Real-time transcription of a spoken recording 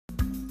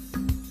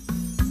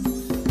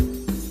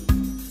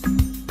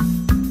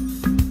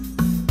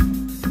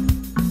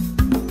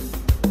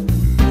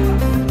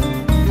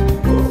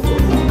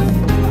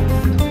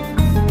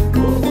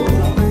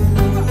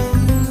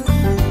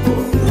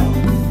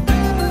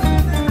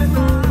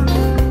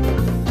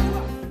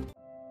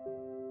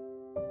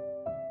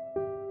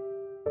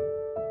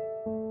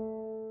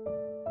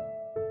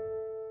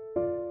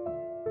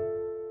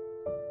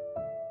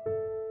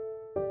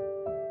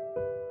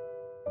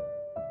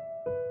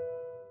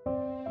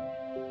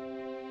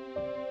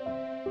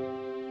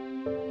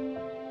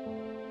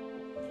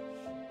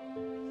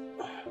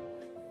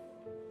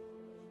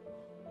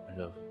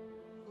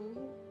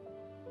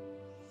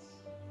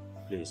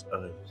Please,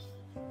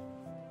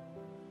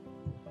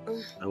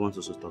 I want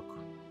us to talk.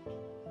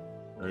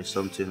 There is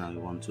something I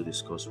want to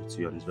discuss with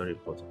you and it's very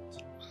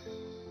important.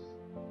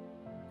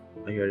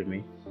 Are you hearing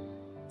me?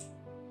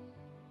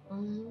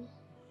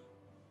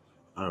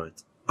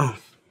 Alright.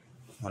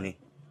 Honey,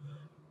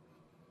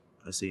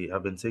 I see,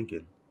 I've been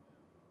thinking.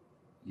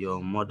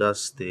 Your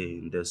mother's stay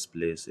in this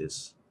place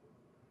is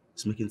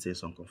making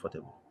things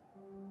uncomfortable.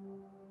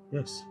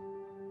 Yes.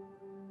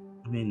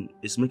 I mean,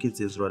 it's making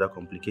things rather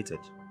complicated.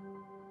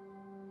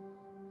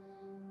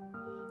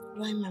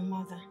 Why my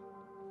mother?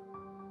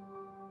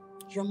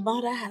 Your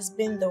mother has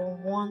been the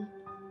one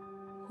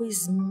who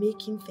is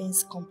making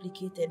things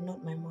complicated,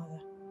 not my mother.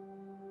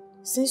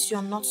 Since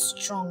you're not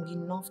strong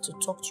enough to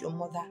talk to your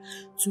mother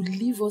to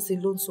leave us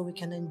alone so we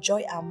can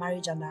enjoy our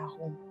marriage and our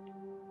home,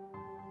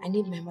 I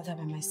need my mother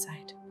by my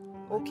side.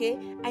 Okay?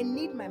 I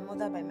need my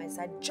mother by my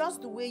side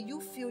just the way you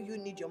feel you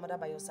need your mother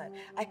by your side.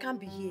 I can't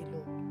be here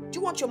alone. Do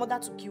you want your mother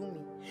to kill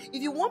me?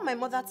 If you want my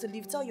mother to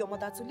leave, tell your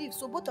mother to leave.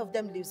 So both of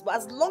them lives. But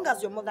as long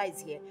as your mother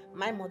is here,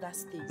 my mother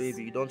stays.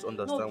 Baby, you don't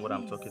understand what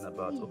I'm talking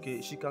about. Please.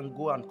 Okay, she can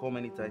go and come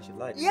anytime she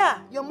likes. Yeah,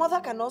 your mother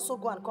can also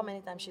go and come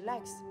anytime she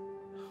likes.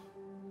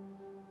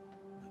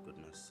 My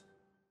goodness.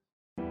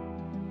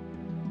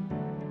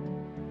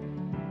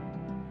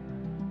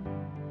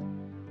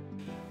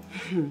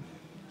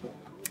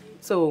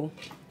 So,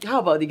 how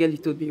about the girl you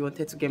told me you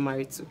wanted to get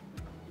married to?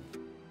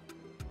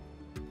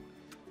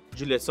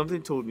 Juliet,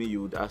 something told me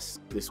you would ask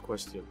this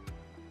question.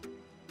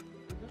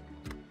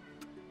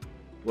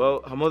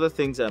 Well, her mother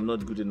thinks I'm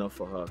not good enough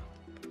for her.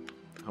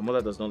 Her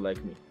mother does not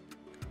like me.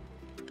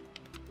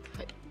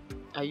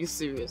 Are you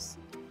serious?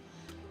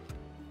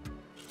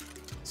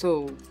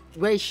 So,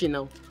 where is she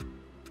now?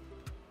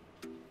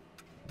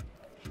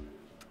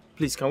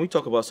 Please, can we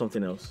talk about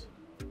something else?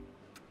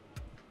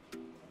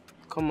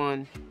 Come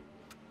on.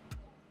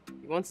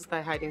 You want to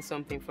start hiding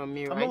something from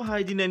me, right? I'm not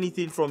hiding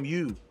anything from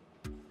you.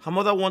 Her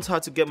mother wants her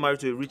to get married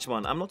to a rich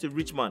man. I'm not a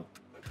rich man.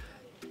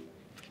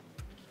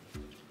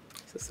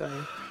 So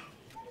sorry.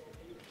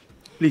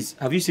 Please,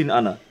 have you seen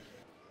Anna?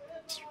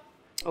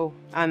 Oh,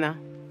 Anna.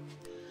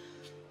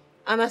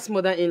 Anna's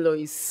mother-in-law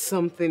is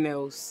something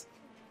else.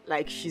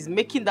 Like, she's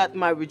making that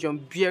marriage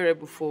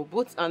unbearable for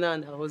both Anna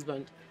and her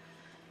husband.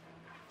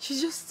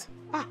 She's just...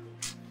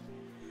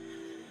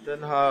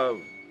 Then her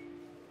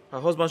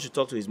husband should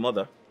talk to his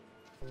mother.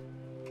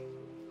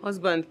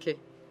 Husband, K.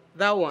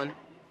 That one.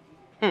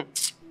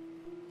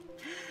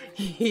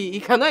 He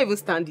cannot even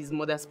stand his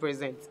mother's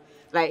presence.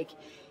 Like,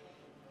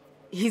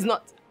 he's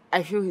not...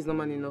 I feel he's not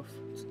man enough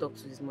to talk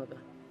to his mother.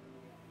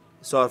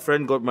 So our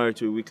friend got married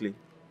to a weakling.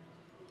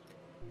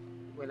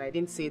 Well, I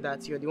didn't say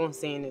that. You're the one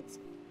saying it.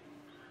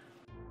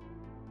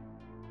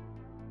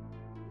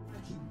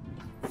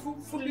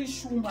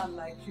 Foolish woman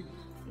like you.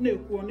 No.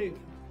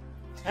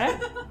 Eh?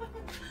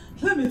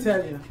 Let me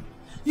tell you,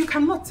 you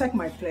cannot take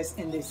my place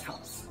in this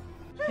house.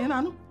 You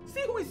know?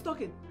 See who is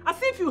talking? As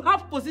if you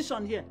have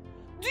position here.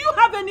 Do you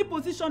have any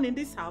position in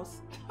this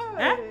house?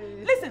 Hey.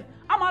 Eh? Listen,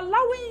 I'm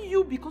allowing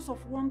you because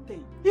of one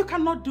thing. You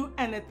cannot do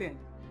anything.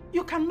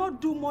 You cannot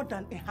do more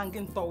than a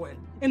hanging towel.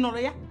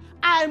 Inoria,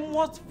 I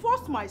must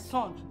force my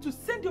son to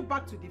send you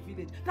back to the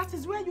village. That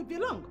is where you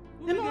belong.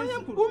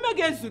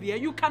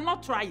 You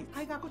cannot try it.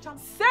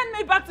 Send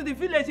me back to the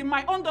village in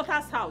my own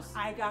daughter's house.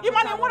 In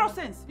what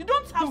sense? You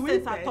don't have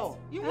sense at all.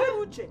 You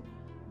will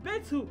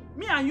bet who?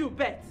 Me and you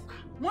bet.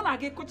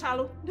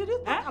 Did you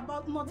talk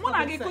about not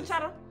having sense?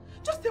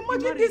 Just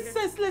imagine this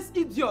senseless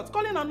idiot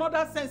calling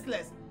another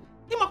senseless.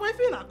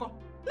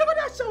 Look at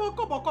that shower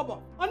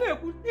kobo.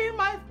 In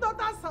my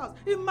daughter's house.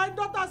 In my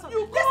daughter's house.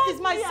 This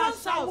is my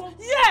son's house.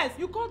 Yes.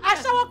 You call a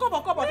shower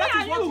kobo.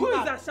 That is what you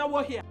are. Who is a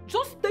shower here?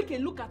 Just take a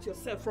look at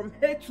yourself from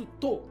head to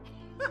toe.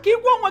 You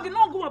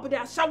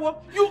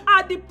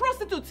are the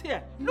prostitute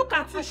here. Look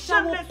at you,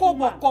 shameless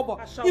woman.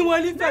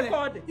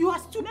 You are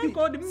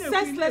stupid,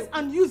 senseless,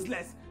 and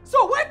useless.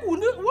 So what will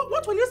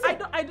you say?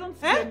 I don't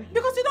say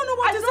because you don't know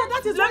what to say.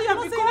 That is why you're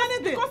not saying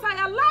anything. Because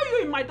I allow you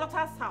in my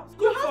daughter's house.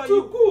 You have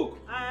to cook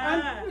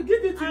and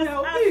give it to me.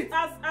 I'll eat.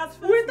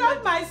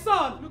 Without my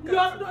son, you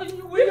are not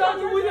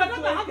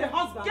have a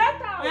husband.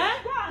 Get out.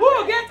 Who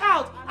will get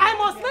out? I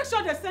must make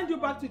sure they send you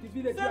back to the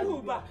village. Send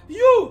who back?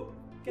 You.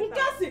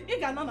 Just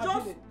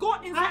go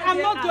inside. I am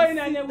not going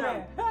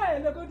anywhere.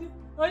 Hey, look at this.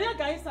 Oh, you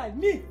go inside.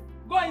 Me.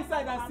 Go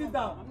inside and sit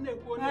down.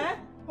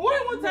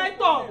 Why won't I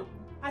talk?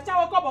 It's just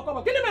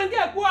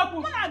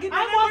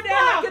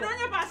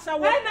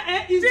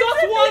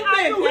one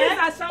thing.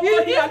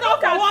 If not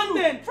for one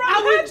thing, I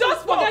will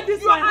just forget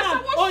this my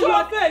hand on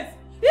your face.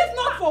 If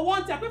not for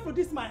one thing, I pay for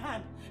this my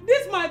hand.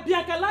 This my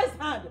biancalized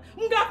hand.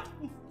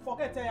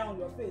 Forget it on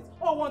your face.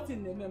 Or one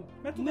thing, remember.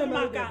 Just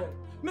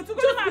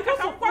because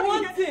of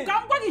one thing.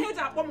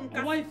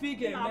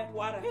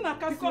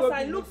 Because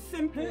I look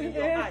simple in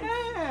your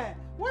eyes.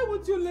 Why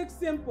would you look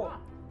simple?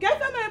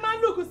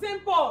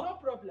 No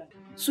problem.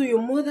 So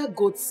your mother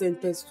got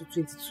sentenced to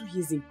 22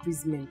 years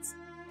imprisonment.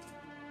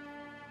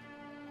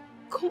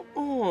 Come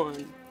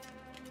on.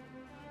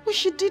 But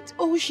she did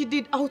all she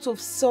did out of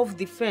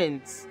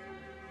self-defense.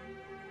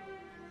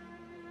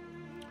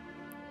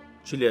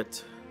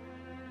 Juliet,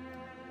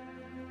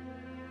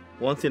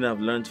 one thing I've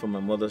learned from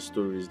my mother's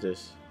story is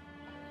this.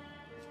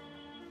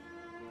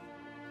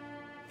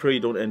 Pray you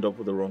don't end up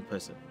with the wrong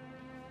person.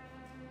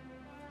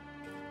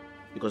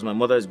 Because my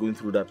mother is going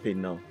through that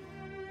pain now.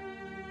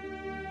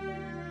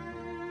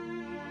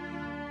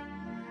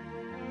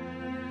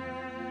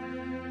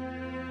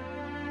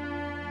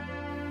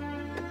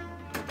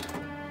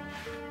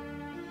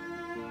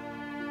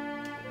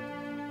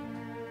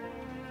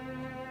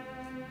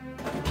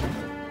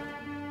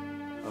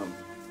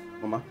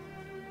 Mama,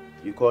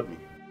 you called me.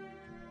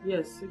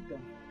 Yes, sit down.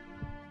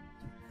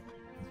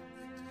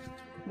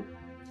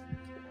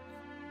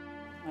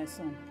 My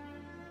son.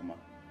 Mama.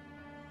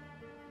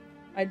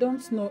 I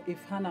don't know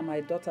if Hannah,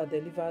 my daughter,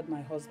 delivered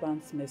my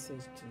husband's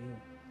message to you.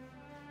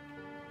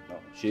 No,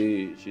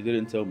 she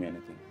didn't tell me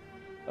anything.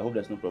 I hope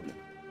there's no problem.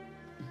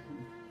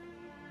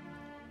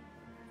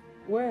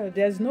 Well,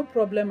 there's no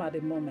problem at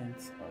the moment,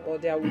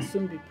 but there will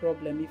soon be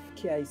problem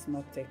if care is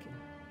not taken.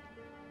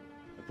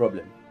 A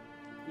problem?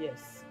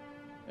 Yes.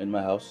 In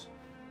my house?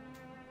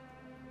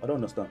 I don't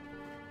understand.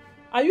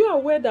 Are you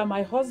aware that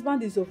my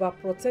husband is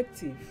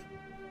overprotective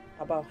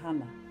about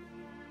Hannah?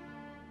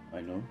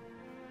 I know.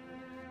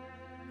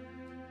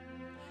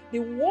 The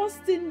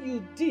worst thing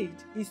you did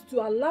is to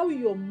allow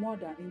your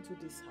mother into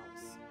this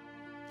house.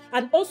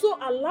 And also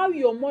allow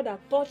your mother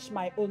touch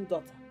my own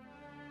daughter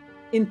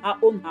in her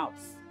own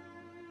house.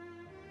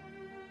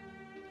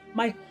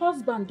 My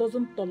husband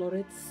doesn't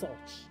tolerate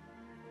such.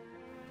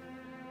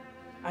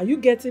 Are you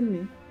getting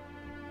me?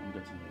 I'm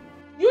getting you.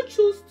 You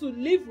choose to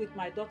live with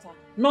my daughter,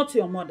 not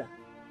your mother.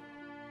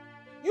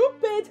 You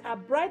paid a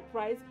bride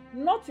price,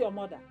 not your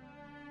mother.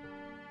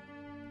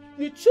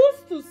 You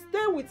choose to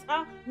stay with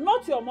her,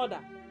 not your mother.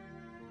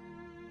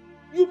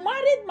 You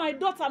married my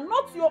daughter,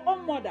 not your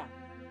own mother.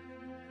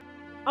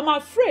 I'm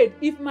afraid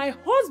if my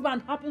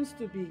husband happens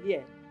to be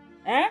here,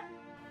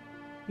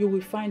 you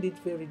will find it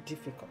very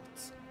difficult.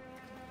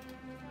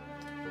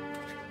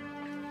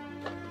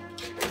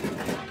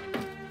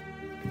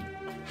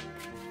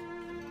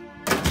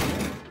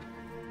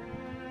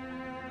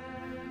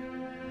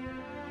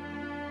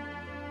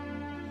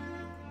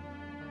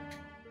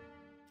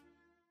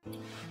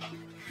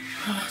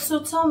 So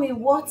tell me,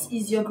 what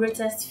is your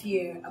greatest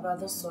fear about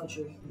the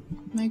surgery?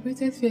 My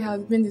greatest fear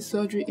has been the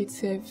surgery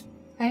itself.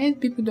 I heard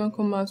people don't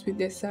come out with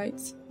their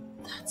sides.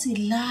 That's a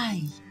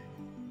lie.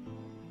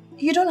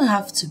 You don't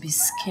have to be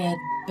scared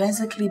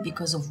basically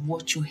because of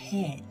what you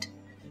heard.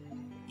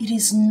 It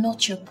is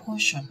not your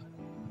portion.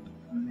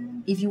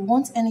 If you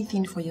want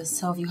anything for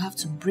yourself, you have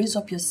to brace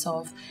up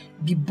yourself,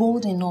 be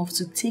bold enough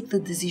to take the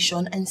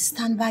decision and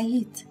stand by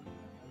it.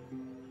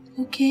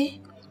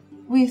 Okay?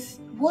 With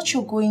what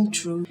you're going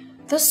through,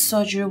 this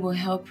surgery will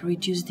help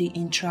reduce the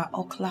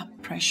intraocular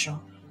pressure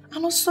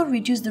and also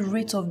reduce the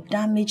rate of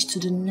damage to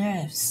the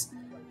nerves.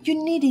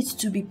 You need it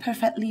to be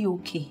perfectly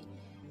okay.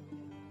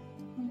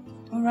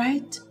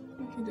 Alright?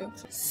 Okay,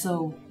 doctor.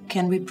 So,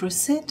 can we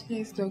proceed?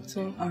 Yes,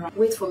 doctor. Alright.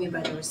 Wait for me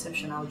by the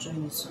reception. I'll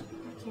join you soon.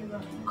 Okay,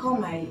 ma'am. Call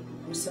my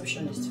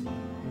receptionist.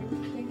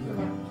 Thank you,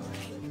 ma'am.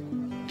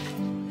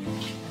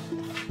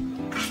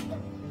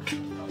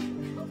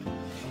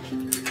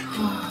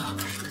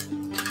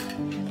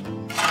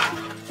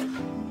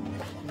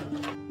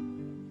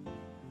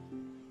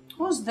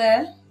 Who's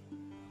there?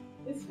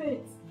 It's Faith.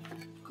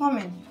 Come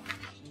in.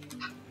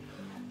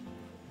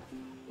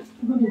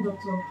 Good day,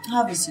 doctor.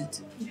 Have a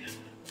seat.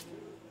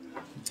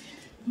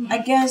 I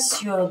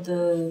guess you're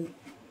the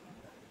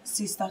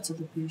sister to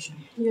the patient.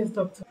 Yes,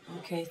 doctor.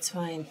 Okay, it's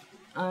fine.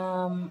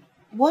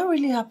 What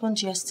really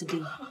happened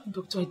yesterday?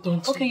 Doctor, I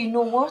don't Okay, you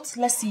know what?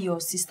 Let's see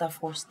your sister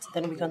first,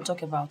 then we can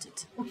talk about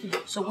it. Okay.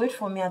 So wait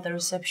for me at the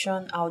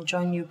reception. I'll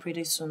join you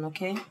pretty soon,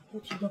 okay?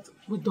 Okay, doctor.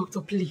 Wait, doctor,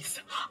 please.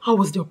 How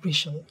was the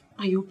operation?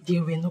 I hope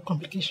there were no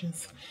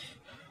complications.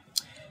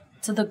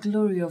 To the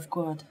glory of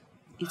God,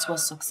 it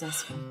was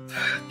successful.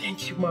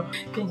 Thank you, ma.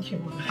 Thank you,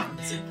 ma.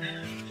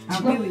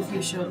 I'll be with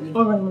you shortly.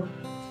 All right, ma.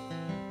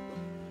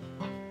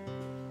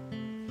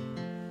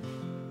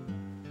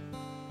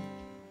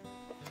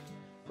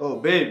 Oh,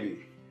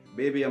 baby.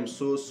 Baby, I'm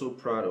so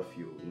proud of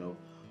you, you know.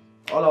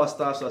 All our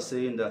staffs are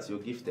saying that you're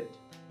gifted.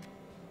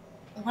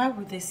 Why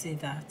would they say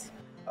that?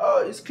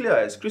 Oh, it's clear.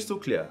 It's crystal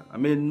clear. I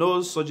mean,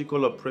 no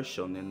surgical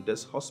operation in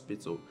this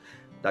hospital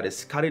that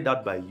is carried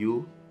out by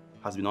you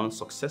has been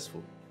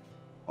unsuccessful.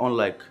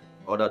 Unlike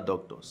other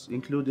doctors,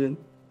 including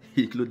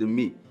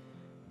me.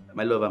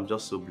 My love, I'm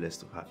just so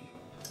blessed to have you.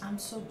 I'm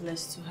so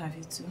blessed to have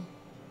you too.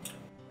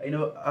 You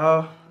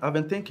know, I've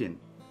been thinking,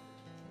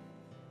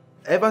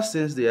 ever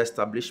since the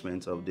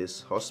establishment of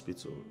this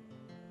hospital,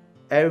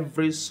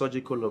 every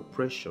surgical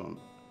operation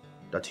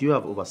that you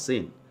have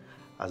overseen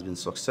has been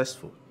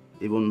successful.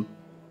 Even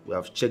we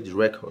have checked the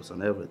records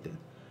and everything.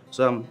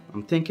 So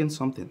I'm thinking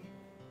something.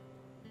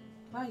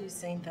 Why are you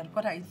saying that?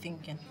 What are you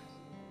thinking?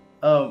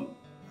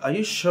 Are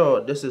you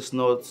sure this is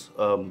not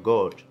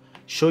God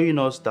showing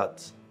us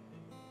that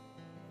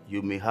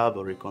you may have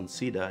a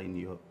reconsider in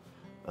your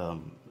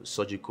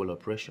surgical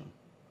operation?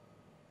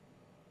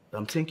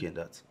 I'm thinking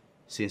that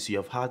since you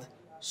have had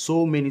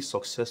so many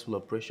successful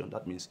operations.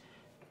 That means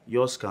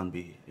yours can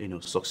be,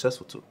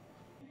 successful too.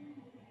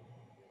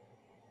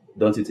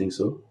 Don't you think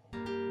so?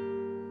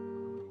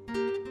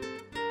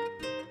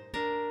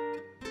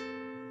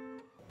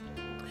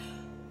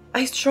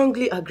 I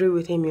strongly agree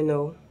with him,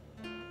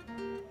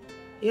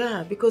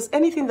 Yeah, because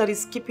anything that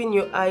is keeping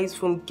your eyes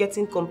from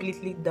getting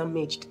completely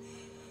damaged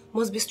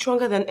must be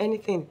stronger than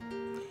anything.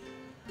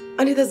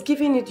 And it has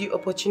given you the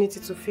opportunity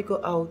to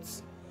figure out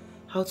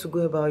how to go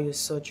about your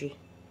surgery.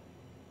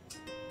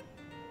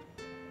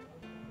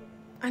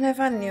 I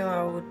never knew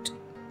I would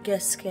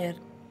get scared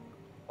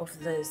of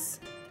this.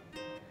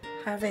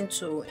 Having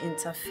to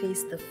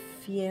interface the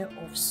fear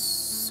of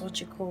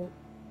surgical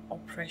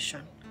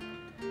operation.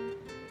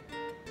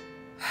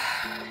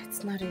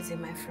 It's not easy,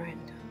 my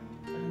friend.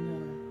 I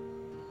know.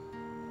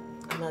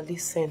 Anna,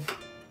 listen.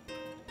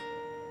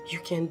 You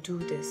can do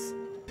this.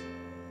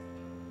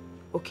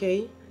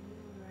 Okay?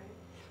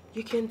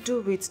 You can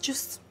do it.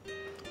 Just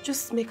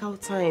make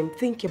out time.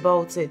 Think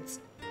about it.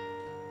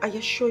 I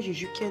assure you,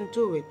 you can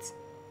do it.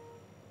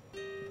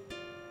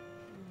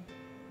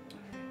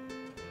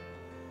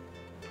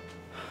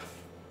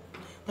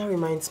 That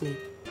reminds me.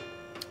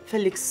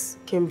 Felix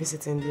came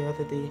visiting the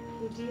other day.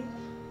 He did?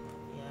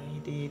 Yeah, he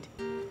did.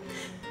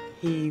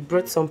 He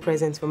brought some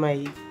presents for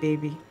my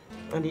baby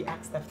and he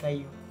asked after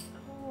you.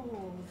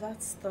 Oh,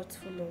 that's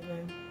thoughtful of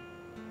him.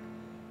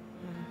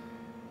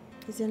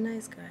 He's a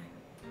nice guy.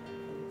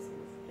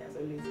 He has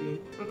always been.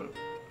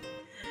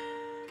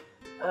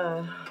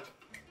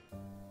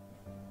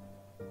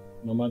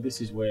 Mama, this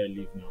is where I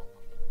live now.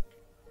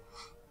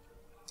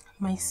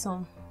 My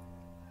son,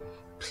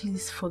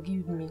 please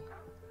forgive me.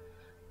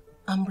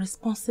 I'm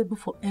responsible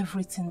for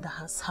everything that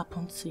has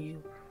happened to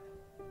you.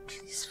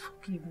 Please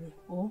forgive me,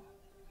 oh?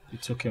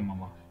 It's okay,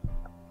 Mama.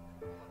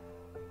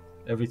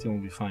 Everything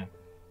will be fine.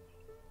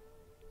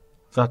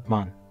 That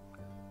man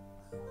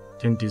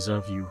didn't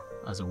deserve you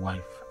as a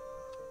wife.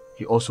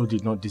 He also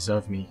did not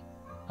deserve me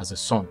as a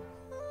son.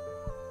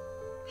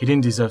 He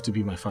didn't deserve to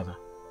be my father.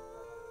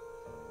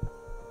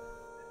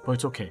 But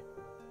it's okay.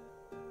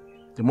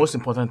 The most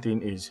important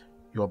thing is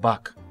you're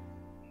back.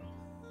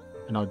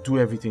 And I'll do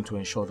everything to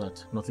ensure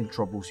that nothing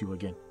troubles you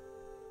again.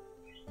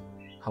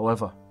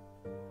 However,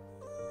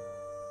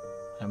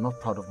 I'm not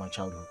proud of my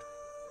childhood.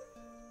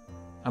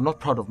 I'm not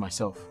proud of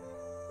myself.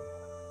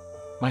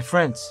 My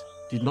friends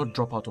did not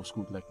drop out of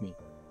school like me.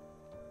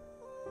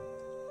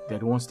 They're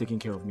the ones taking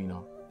care of me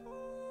now.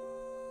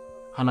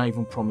 Hannah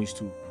even promised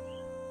to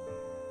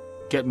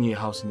get me a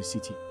house in the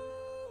city.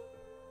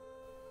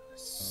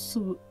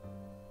 So,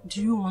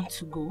 do you want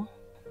to go?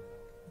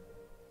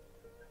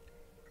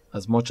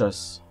 As much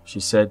as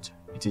she said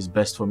it is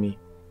best for me,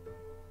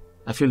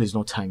 I feel it's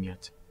not time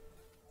yet.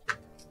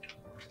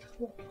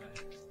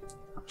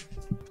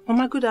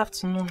 Mama, good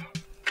afternoon.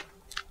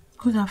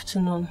 Good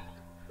afternoon.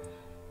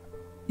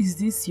 Is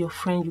this your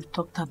friend you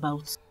talked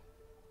about?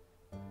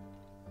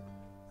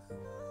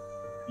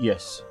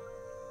 Yes.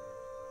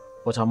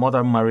 But her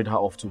mother married her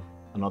off to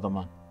another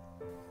man.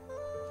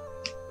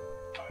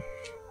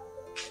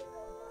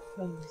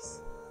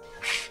 Felix.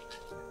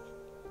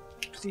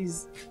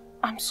 Please,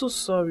 I'm so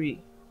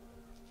sorry.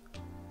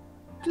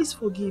 Please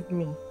forgive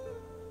me.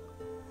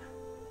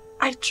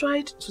 I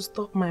tried to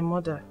stop my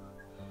mother,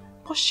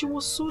 but she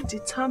was so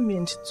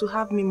determined to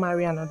have me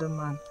marry another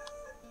man.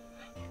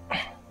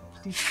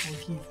 Please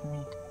forgive me,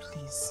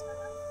 please.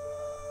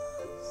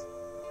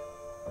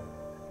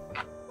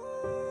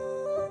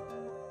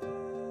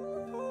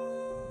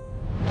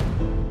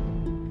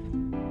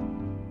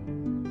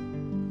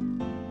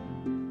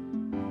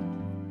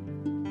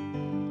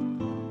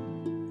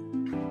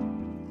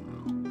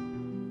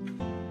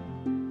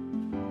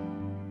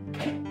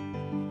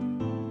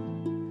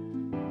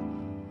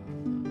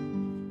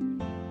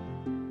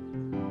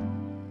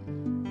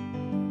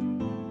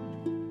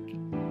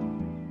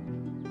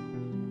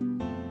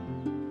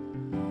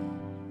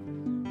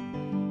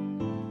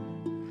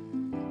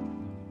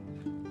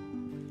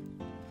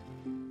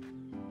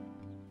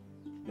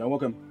 You're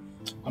welcome.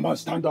 I'm gonna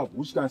stand up.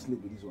 Which can't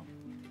sleep with this one?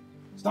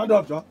 Stand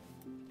up, John.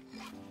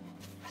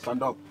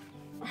 Stand up.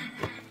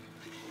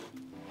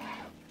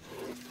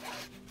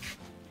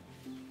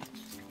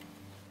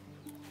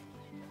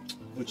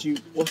 Uchi,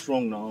 what's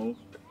wrong now?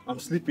 I'm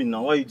sleeping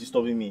now. Why are you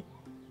disturbing me?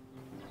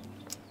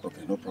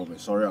 Okay, no problem.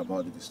 Sorry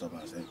about the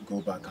disturbance. Go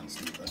back and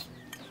sleep.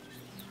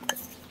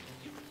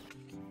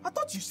 I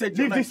thought you said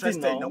you're Leave not this thing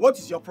interested. now. Now, what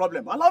is your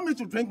problem? Allow me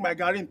to drink my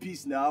garri in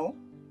peace now.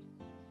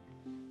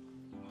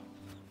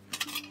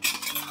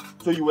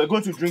 So you were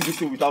going to drink this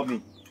thing without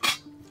me?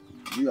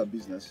 Is it your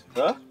business?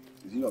 Huh?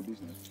 Is it your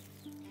business?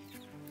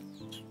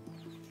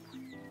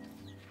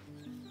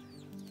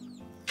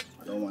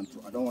 I don't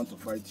want to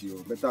fight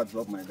you. Better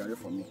drop my garri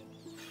for me.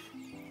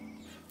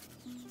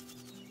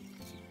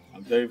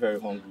 I'm very,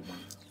 very hungry, man.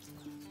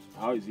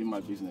 How is it my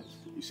business?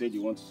 You said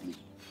you want to sleep.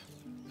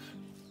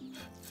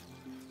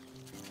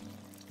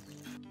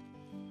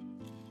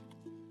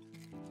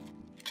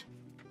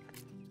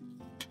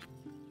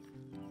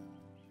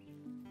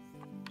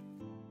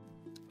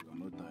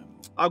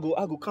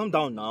 Ago, calm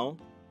down now.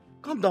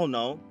 Calm down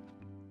now.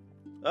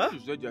 Huh? You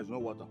said there's no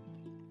water.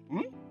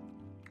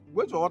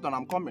 Wait for water and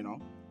I'm coming now.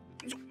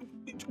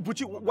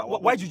 Buchi,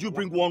 why did you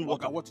bring one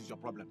water? What is your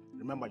problem?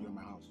 Remember, you're in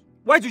my house.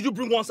 Why did you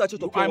bring one sachet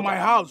of water? In my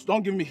house.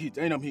 Don't give me heat.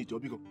 Ain't I'm heat,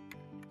 Obigo.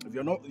 If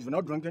you're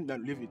not drinking,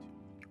 then leave it.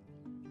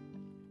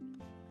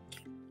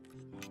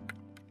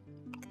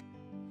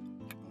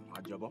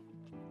 Ajabo.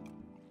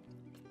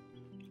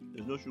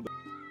 There's no sugar.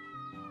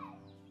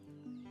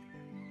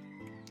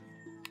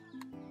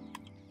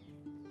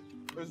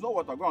 There's no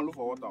water. Go and look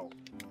for water.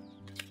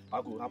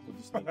 I go happen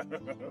this thing.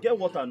 Get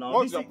water now.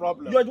 What's your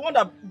problem? You're the one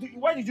that.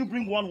 Why did you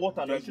bring one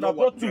water now? You should have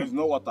brought two. There's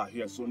no water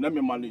here, so let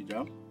me manage.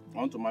 I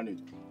want to manage.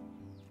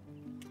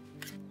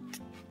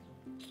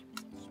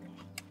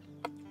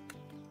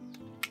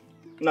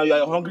 Now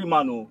you're a hungry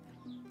man, oh.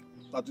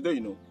 Now today,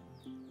 you know.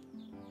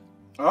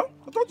 Huh?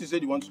 I thought you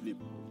said you want to sleep.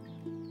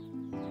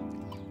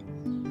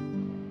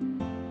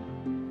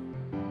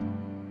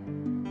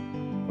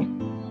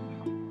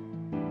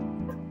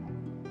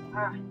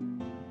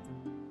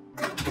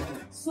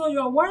 So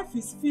your wife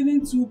is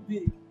feeling too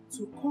big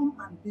to come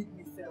and bid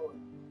me farewell.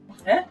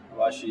 Eh?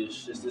 Well, she's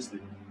still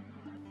sleeping.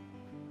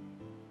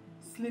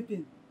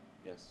 Sleeping?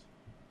 Yes.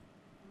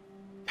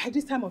 By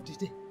this time of the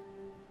day?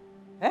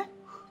 Eh?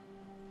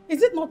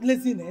 Is it not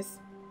laziness?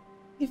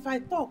 If I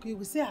talk, you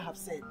will say I have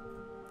said.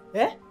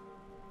 Eh?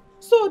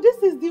 So this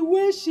is the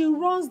way she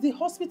runs the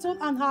hospital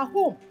and her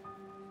home.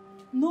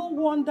 No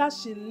wonder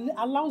she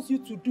allows you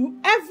to do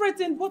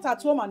everything both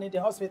at home and in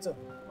the hospital.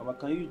 Mama,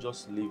 can you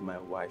just leave my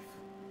wife?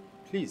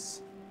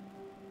 Please.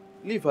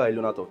 Leave her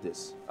alone out of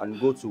this and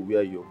go to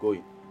where you're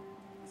going.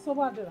 So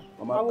what?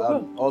 Mama,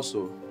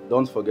 also,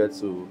 don't forget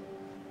to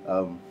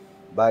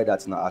buy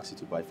that thing I asked you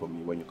to buy for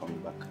me when you're coming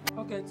back.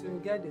 Okay, to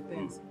get the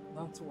things.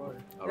 Don't worry.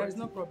 All There is right.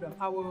 no problem.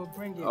 I will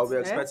bring it. I'll be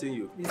expecting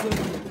you. It's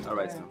okay. All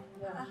right, Yeah.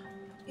 now.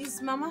 Yeah.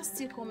 Is Mama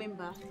still coming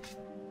back?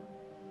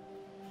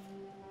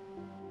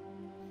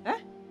 Eh?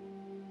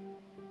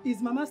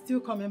 Is Mama still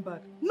coming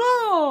back?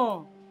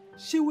 No!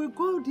 She will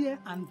go there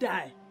and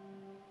die.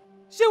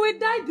 She will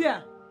die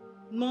there.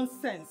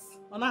 Nonsense.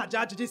 On our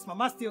judge, this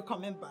Mama still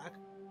coming back.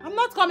 I'm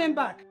not coming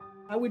back.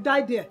 I will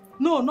die there.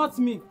 No, not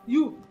me.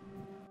 You.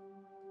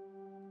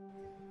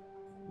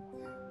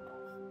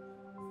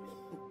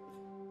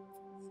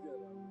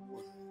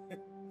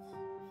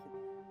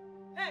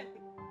 Hey!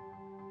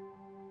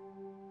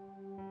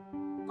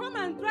 Come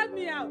and drag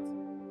me out.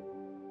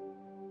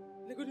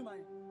 Legoduman.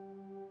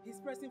 He's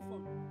pressing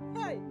phone.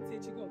 Hey!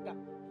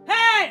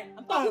 Hey!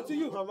 I'm talking to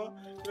you. Mama,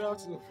 good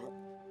afternoon.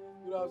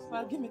 Good afternoon.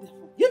 Well, give me that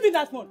phone. Give me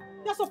that phone.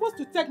 You're supposed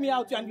to take me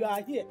out and you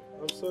are here.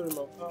 I'm sorry,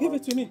 Mama. Give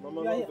it to me.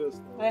 Mama, You are no here.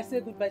 vex. I say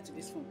goodbye to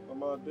this phone.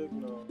 Mama, I beg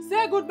now.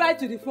 Say goodbye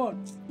to the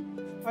phone.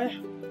 Oh, yeah.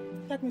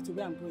 Take me to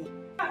where I'm going.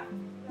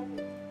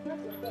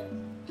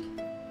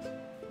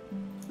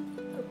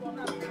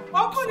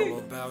 Open it. All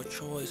about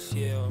choice,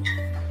 yeah.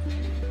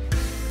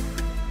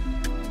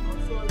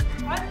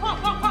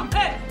 Come.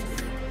 Hey!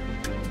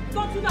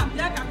 Don't do that,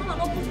 Bianca. Come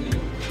and open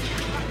it.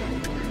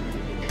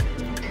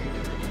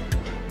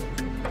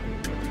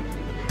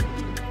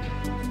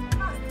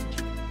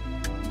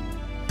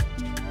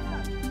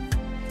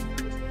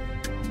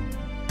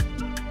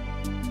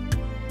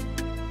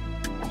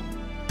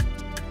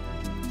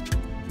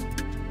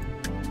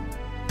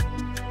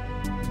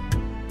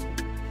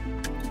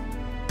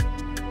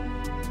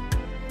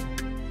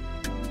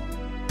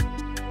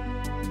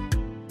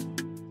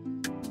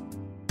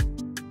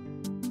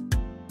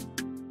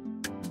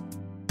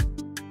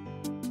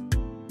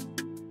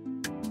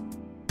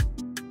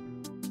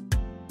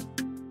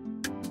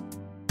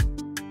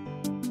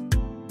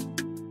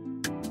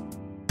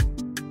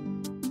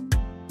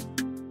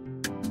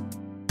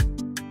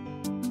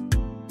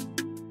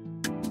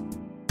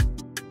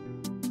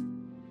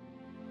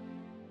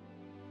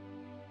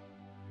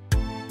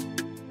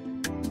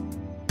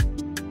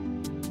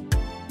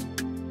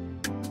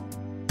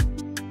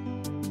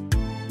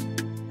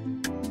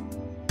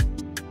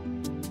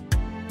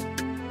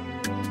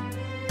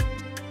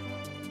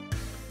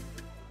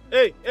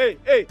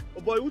 Hey,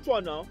 oh boy, which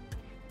one now?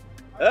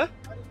 Eh?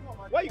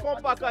 Why you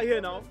come back out here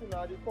now?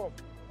 I dey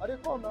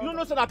come now. You don't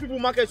know so that people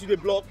market you they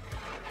block?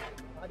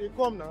 I dey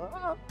come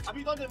now. Have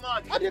you done the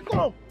man? I dey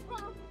come.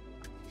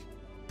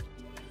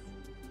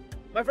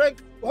 My friend,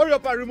 hurry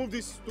up and remove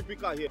this stupid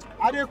car here.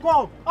 I dey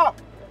come.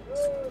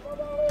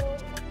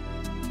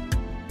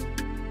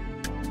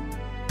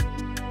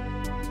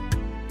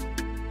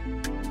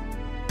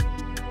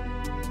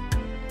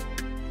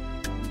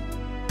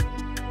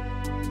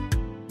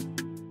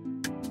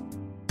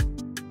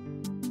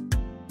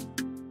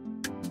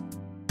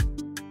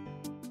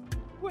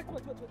 Wait.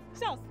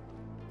 Charles,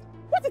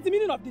 what is the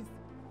meaning of this?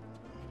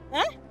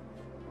 Eh?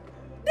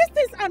 These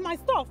things are my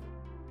stuff.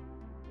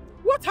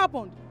 What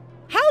happened?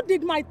 How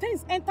did my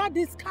things enter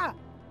this car?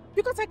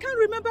 Because I can't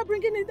remember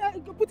bringing it,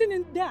 putting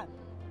it there.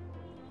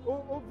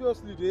 Oh,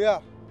 obviously they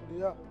are.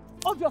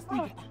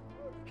 Obviously.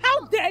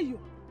 How dare you?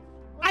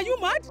 Are you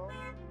mad?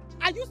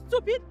 Are you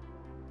stupid?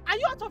 Are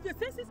you out of your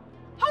senses?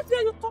 How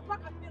dare you talk back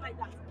at me like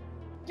that?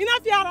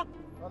 Inafiara,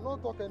 I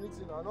not talk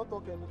anything. I not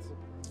talk anything.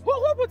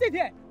 Who put it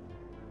here?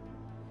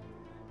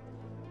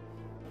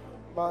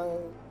 My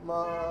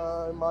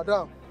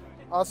madam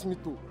asked me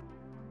to.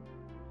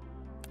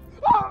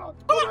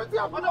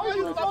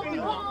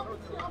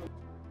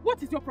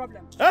 What is your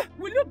problem? Eh?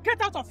 Will you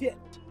get out of here?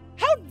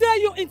 How dare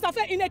you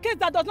interfere in a case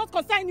that does not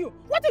concern you?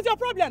 What is your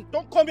problem?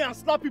 Don't come here and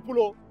slap people,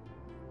 oh.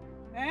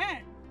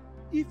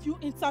 If you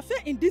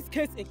interfere in this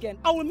case again,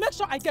 I will make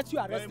sure I get you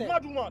arrested.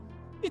 Mad woman.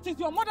 It is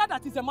your mother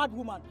that is a mad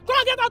woman. Come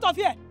on, get out of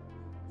here.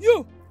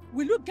 You,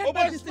 will you get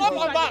back this thing?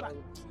 Back.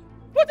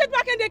 Put it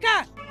back in the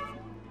car.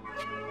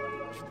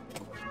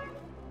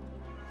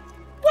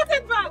 Put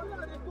it back.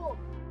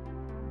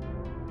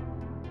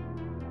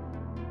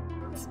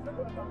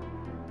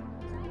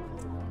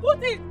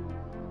 Put it.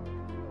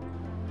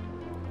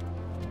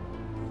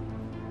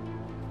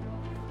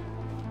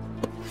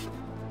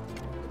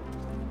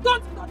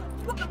 Don't.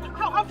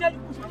 How dare you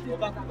push me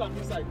back on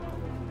this side?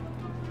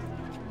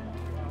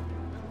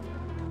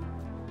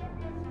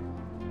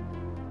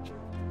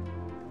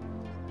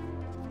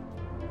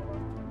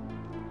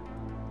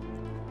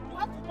 You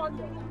have to call him.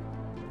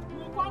 You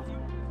will call him.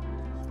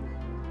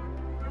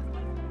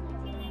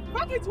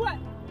 Back it where?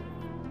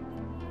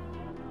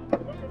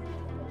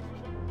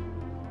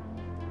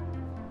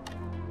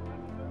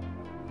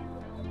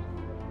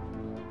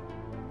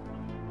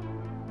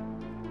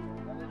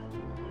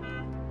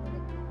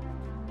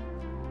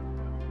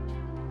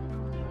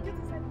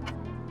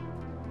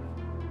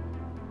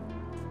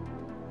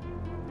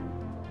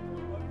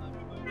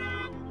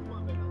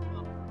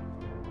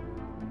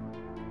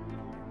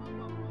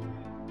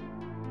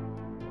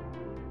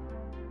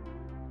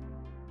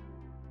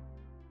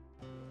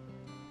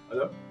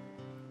 Hello?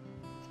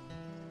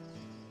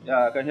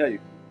 Yeah, I can hear you.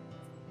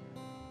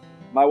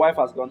 My wife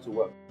has gone to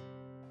work.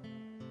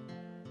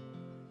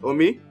 Oh,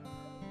 me?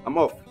 I'm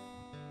off.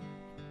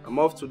 I'm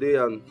off today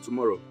and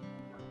tomorrow.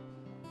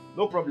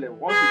 No problem.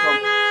 Once she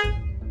comes,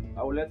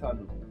 I will let her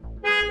know.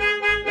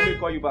 Let me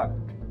call you back.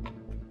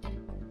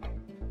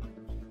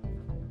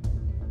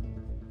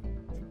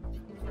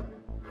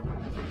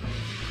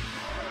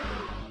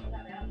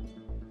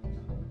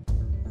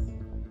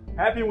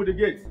 Help him with the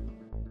gate.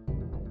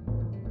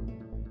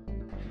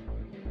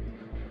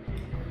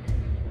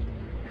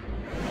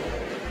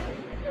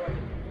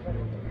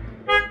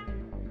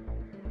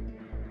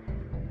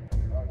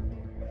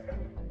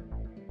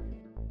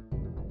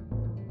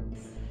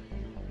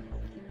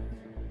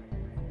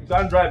 You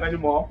can't drive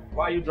anymore.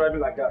 Why are you driving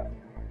like that?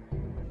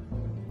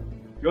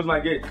 Close my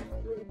gate.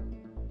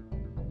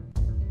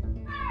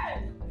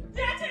 Hey!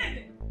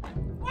 Jatin!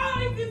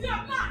 What is this your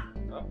plan?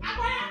 Huh?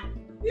 Akoya,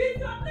 is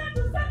your plan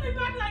to send me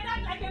back like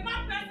that, like a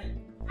mad person?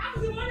 I'm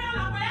the one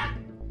Akoya?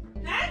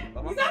 Eh?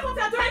 Mama, is that what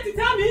you're trying to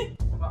tell me?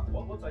 Mama,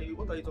 what are you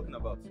talking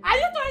about? Are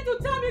you trying to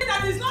tell me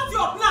that it's not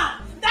your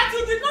plan? That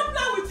you did not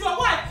plan with your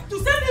wife to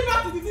send me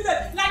back to the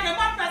village like a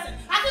mad person?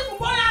 I think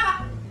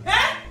Mboyala.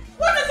 Eh?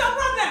 What is your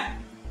problem?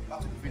 Back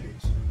to the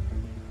village.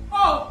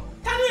 Oh,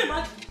 can you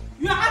imagine?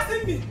 You are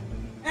asking me.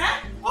 Eh?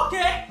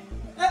 Okay.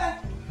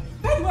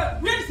 By the way,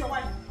 where is your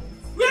wife?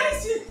 Where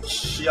is she?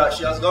 She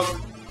has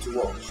gone to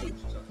work.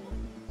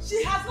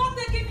 She has not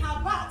taken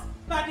her bath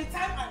by the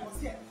time I was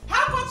here.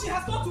 How come she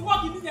has gone to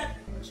work immediately?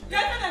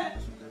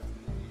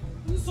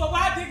 So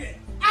why did it?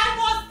 I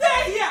must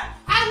stay here.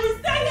 I will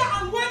stay here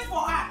and wait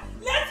for her.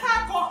 Let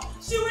her come.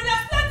 She will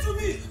explain to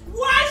me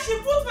why she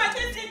put my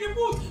things in the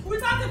boot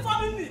without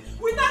informing me,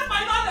 without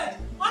my knowledge.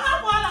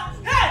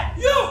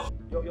 Hey, you!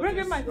 Bring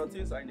in my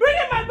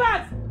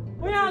bags!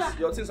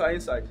 Your things are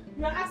inside.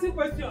 You are asking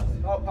questions.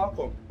 How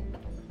come?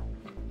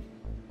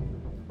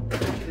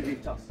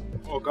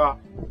 Oga.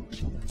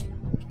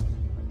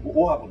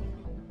 What happened?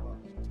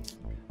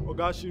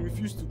 Oga, she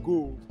refused to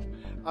go.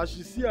 As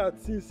she see her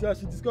things, as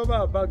she discover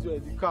her bags were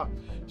in the car,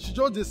 she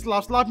just dey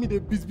slap me, they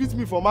beat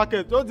me for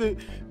market. Just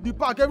the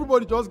park,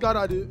 everybody just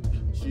gather.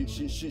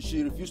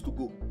 She refused to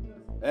go.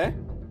 Eh?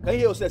 Can you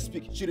hear yourself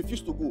speak? She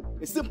refused to go.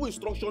 A simple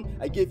instruction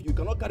I gave you, you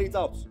cannot carry it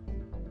out.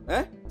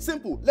 Eh?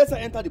 Simple. Let her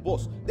enter the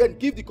bus. Then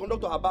give the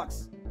conductor her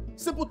bags.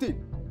 Simple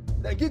thing.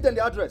 Then give them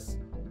the address.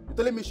 You're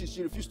telling me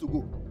she refused to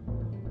go.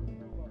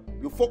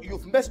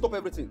 You've messed up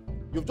everything.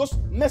 You've just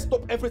messed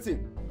up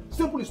everything.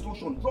 Simple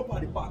instruction. Drop her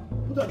at the back.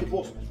 Put her at the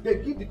bus.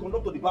 Then give the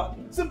conductor the bag.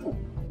 Simple.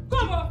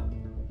 Come on.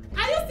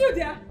 Are you still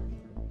there?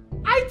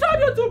 I told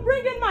you to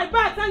bring in my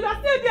bags and you are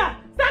still there.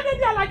 Standing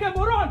there like a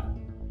moron.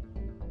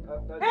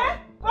 Eh?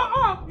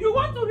 You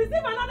want to receive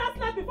another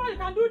slap before you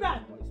can do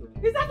that?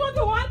 Okay. Is that what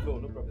you want?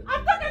 No problem.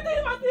 I'm talking to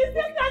him and he's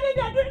still standing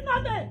there doing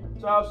nothing.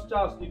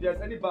 Charles, if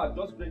there's any bag,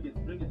 just bring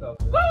it out.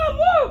 Come on,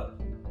 move!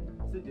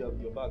 See your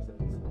bags.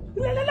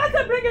 Let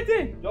them bring it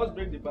in. Just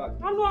bring the bag.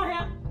 I'm not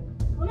here.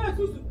 I'm not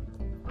Susu.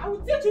 I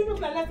will teach you a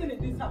lesson in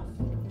this house.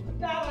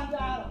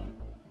 Down.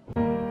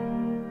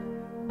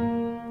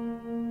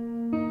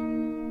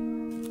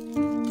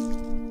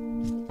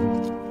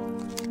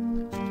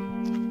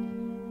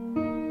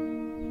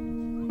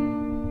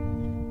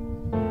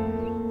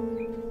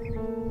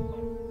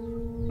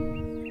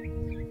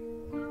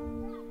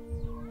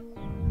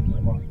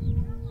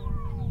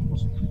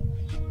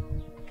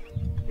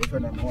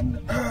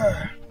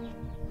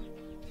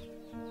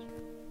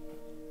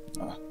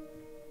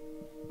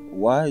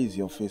 Why is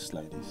your face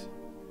like this?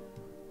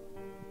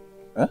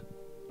 Huh?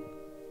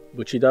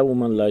 But that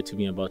woman lied to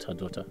me about her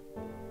daughter.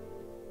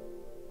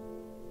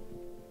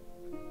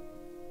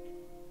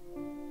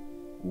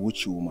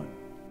 Which woman?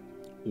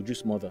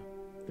 Uju's mother,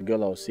 the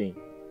girl I was seeing.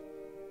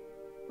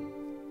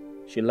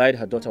 She lied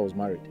her daughter was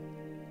married.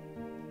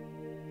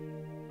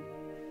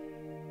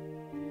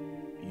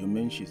 You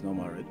mean she's not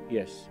married?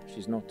 Yes,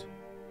 she's not.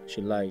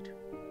 She lied.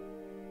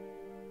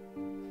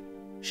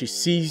 She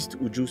seized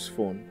Uju's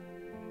phone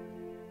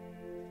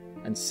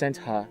and sent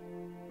her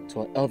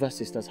to her elder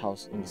sister's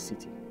house in the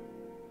city.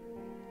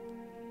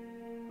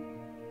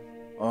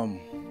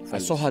 I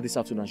saw her this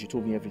afternoon and she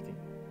told me everything.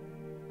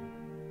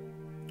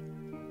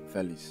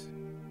 Felix,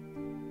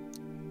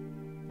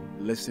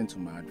 listen to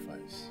my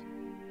advice.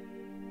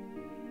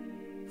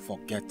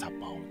 Forget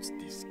about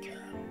this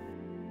girl.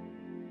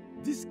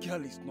 This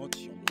girl is not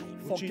your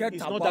wife. Forget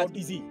it's about not that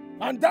easy.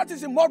 And that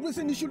is a more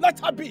reason you should let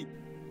her be.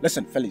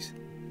 Listen, Felix.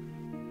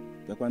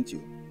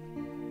 Yakwanti.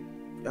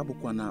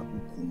 Yabukwana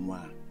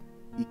ukumwa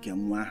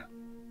ikemwa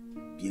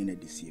biene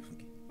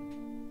disifugi.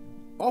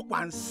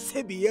 Okwan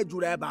sebi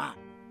ejureba.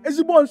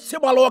 Ezibon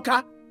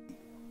sebaloka.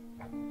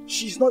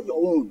 She's not your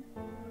own.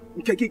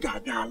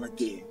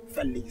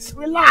 Felix,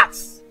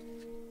 relax.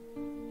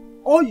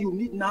 All you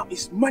need now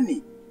is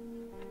money.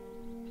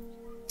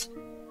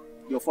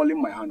 You're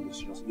following my hand,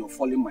 you're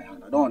following my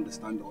hand. I don't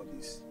understand all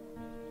this.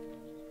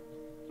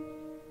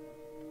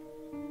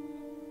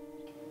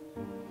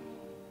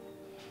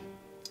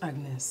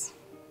 Agnes,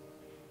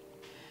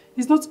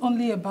 it's not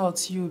only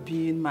about you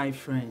being my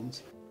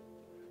friend.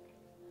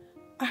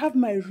 I have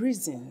my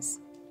reasons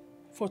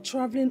for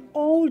traveling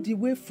all the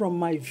way from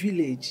my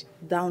village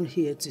down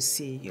here to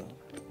see you.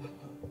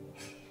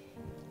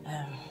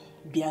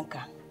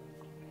 Bianca.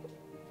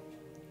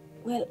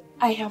 Well,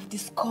 I have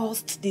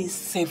discussed this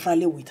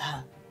severally with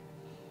her.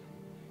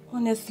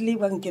 Honestly,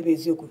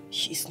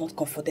 she is not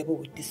comfortable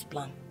with this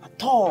plan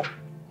at all.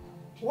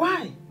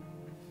 Why?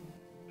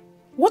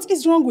 What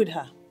is wrong with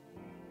her?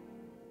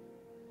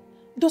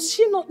 Does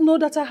she not know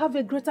that I have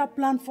a greater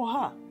plan for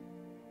her?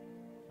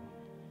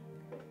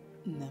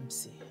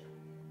 Nemsi,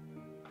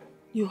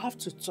 you have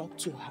to talk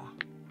to her.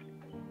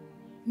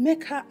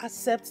 Make her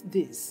accept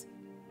this.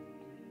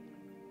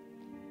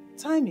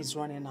 Time is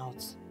running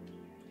out.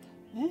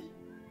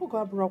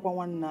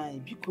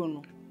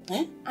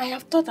 I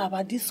have thought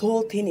about this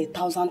whole thing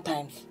 1,000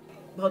 times.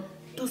 But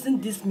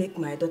doesn't this make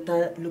my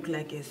daughter look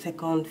like a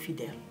second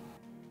Fidel?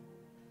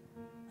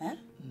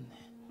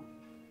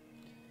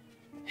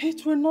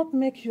 It will not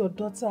make your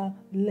daughter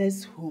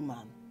less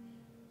human.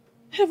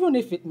 Even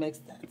if it makes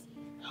that.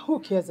 Who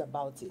cares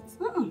about it?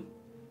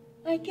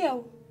 I care.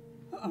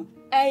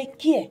 I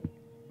care.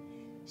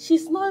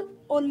 She's not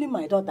only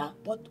my daughter,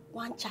 but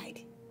one child.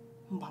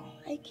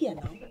 I care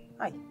now.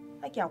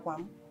 I care.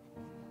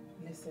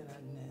 Listen,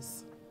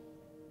 Agnes.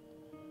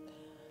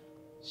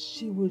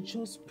 She will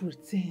just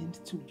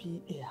pretend to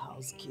be a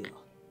house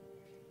girl.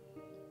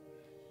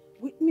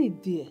 With me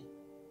there,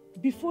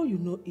 before you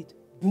know it,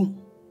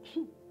 boom,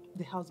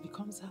 the house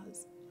becomes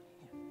hers.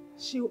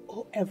 She'll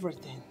owe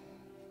everything.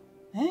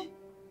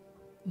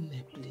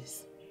 No,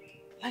 please.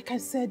 Like I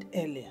said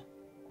earlier,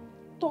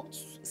 talk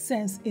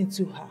sense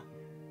into her.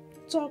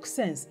 Talk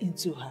sense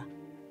into her.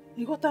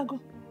 You got to go.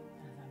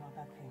 There's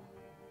another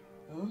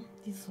thing.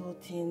 This whole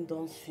thing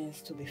don't seem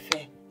to be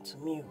fair to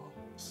me.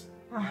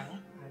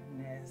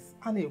 Agnes,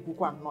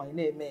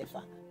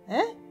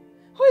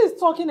 who is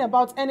talking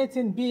about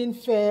anything being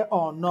fair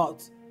or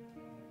not?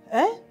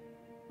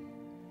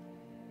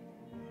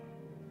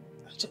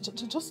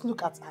 Just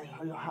look at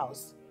your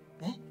house.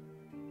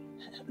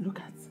 Look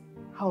at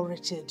how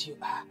wretched you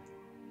are.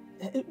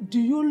 Do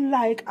you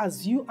like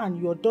as you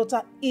and your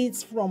daughter eat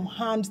from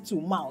hand to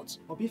mouth?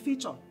 Or be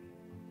featured?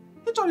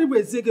 Featured you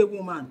a zege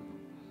woman.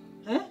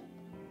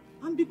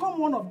 And become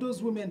one of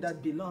those women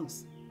that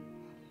belongs.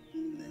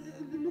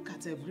 Look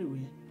at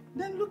everywhere.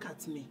 Then look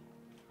at me.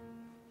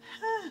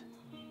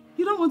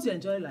 You don't want to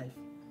enjoy life?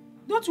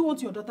 Don't you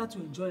want your daughter to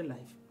enjoy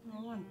life?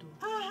 I want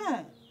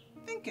to.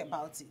 Think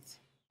about it.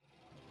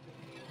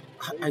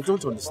 I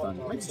don't understand.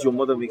 Why did your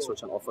mother make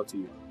such an offer to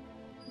you?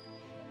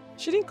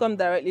 She didn't come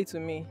directly to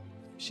me.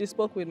 She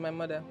spoke with my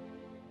mother.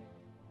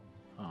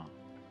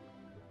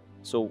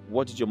 So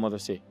what did your mother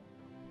say?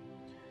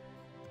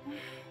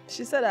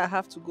 She said I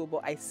have to go,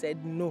 but I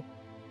said no.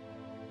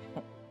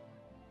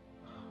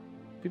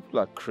 People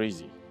are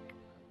crazy.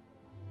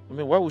 I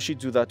mean, why would she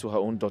do that to her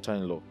own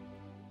daughter-in-law?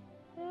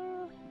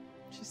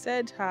 She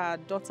said her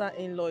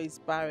daughter-in-law is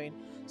barren,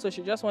 so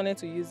she just wanted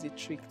to use the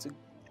trick to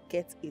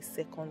get a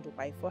second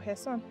wife for her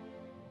son.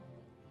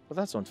 But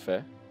that's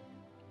unfair.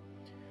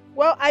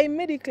 Well, I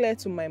made it clear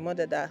to my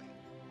mother that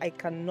I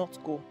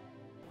cannot go.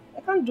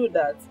 I can't do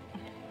that.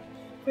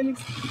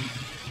 Felix,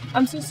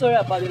 I'm so sorry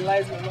about the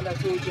lies my mother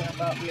told you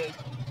about me.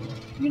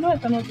 You know I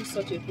cannot do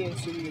such a thing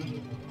to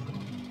you.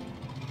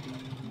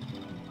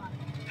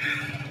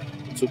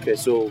 It's okay,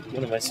 so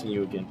when am I seeing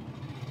you again?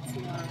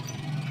 Tomorrow.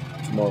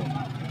 Tomorrow?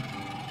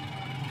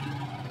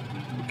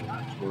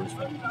 tomorrow is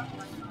fine.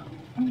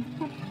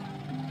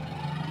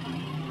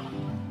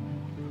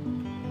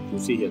 We'll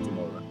see you here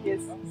tomorrow, right?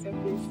 Yes,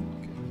 same place.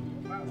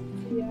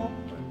 Okay. Yeah.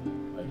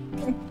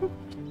 Bye.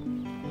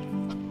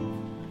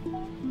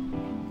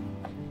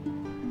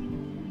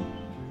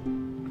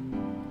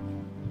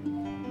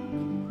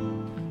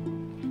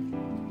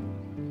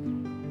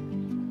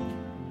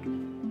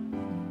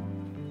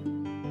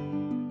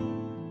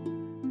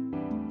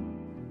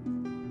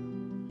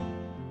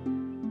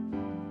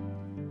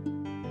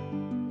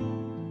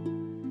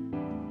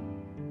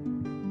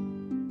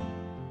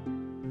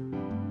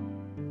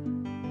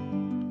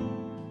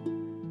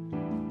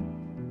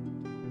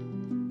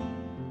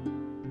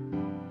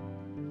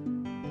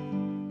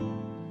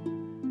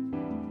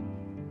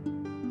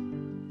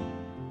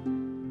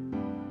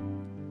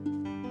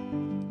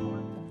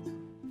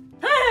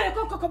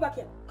 Come back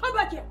here. Come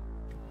back here.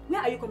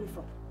 Where are you coming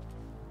from?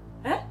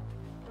 Eh?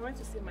 I went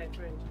to see my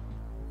friend.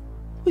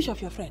 Which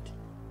of your friend?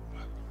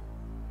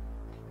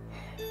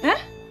 Eh?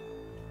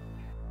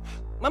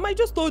 Mama, I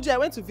just told you I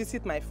went to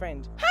visit my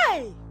friend.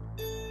 Hey!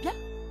 Yeah?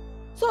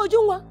 So,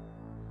 Ojungwa,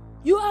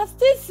 you are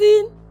still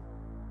seeing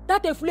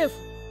that Efulefu?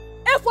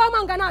 Efu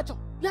Amanganacho.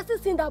 You are still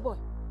seeing that boy?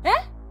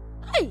 Eh?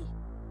 Hey!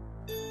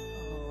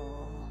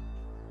 Oh.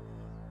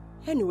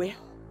 Anyway,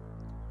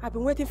 I've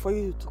been waiting for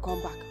you to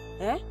come back.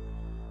 Eh?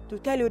 To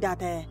tell you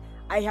that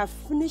I have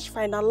finished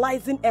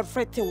finalizing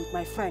everything with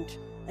my friend.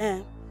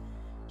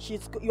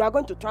 You are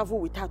going to travel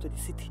with her to the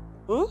city.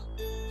 Hmm?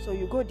 So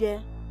you go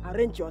there,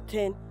 arrange your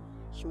thing.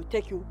 She will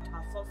take you to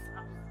her son's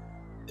house.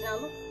 Yeah,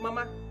 look,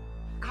 Mama,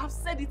 I've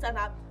said it and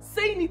I'm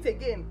saying it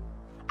again.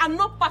 I'm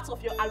not part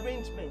of your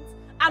arrangement.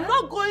 I'm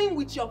not going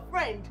with your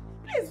friend.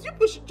 Please,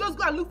 you should just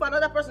go and look for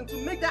another person to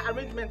make that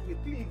arrangement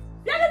with, please.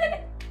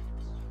 Yeah.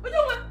 What do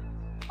you want?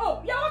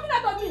 Oh, you're working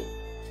out on me.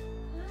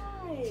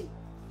 Hi.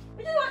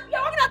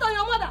 You're working out on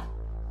your mother.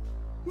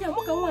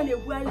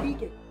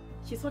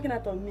 She's working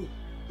out on me.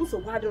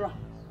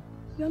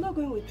 You're not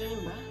going with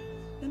her, ma.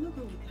 You're not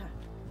going with her.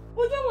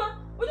 Ujungwa,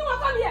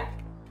 come here.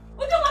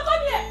 Ujungwa,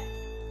 come here.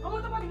 I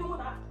want to talk to your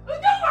mother.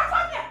 Ujungwa,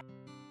 come here.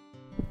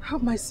 Oh,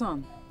 my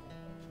son,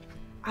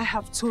 I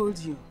have told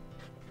you,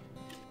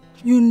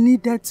 you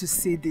needed to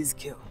see this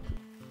girl.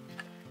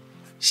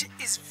 She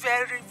is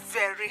very,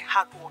 very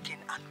hardworking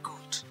and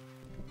good.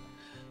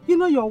 You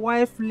know your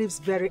wife leaves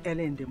very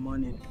early in the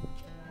morning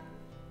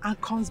and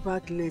comes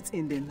back late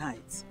in the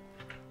night.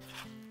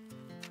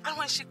 And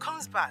when she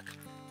comes back,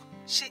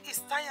 she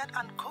is tired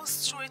and goes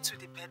straight to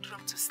the bedroom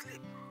to sleep.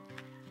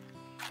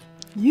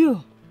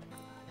 You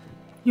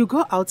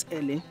go out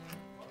early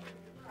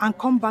and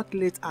come back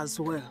late as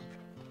well.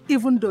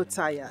 Even though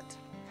tired,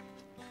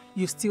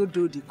 you still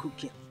do the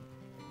cooking.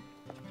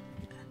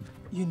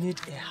 You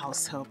need a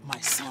house help, my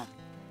son.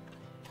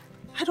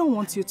 I don't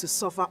want you to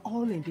suffer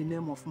all in the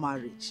name of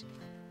marriage.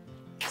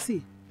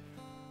 See,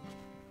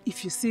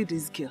 if you see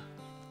this girl,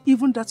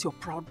 even that's your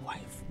proud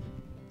wife,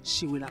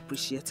 she will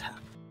appreciate her.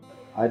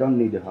 I don't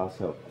need the house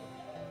help.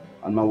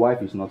 And my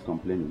wife is not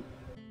complaining.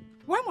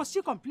 Why must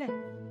she complain?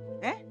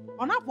 Eh?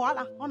 Ona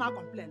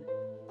complain.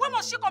 Why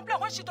must she complain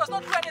when she does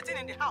not do anything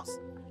in the house?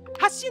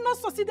 Has she not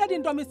succeeded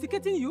in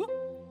domesticating you?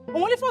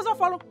 Only for the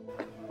follow.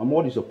 And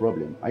what is your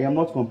problem? I am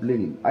not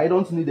complaining. I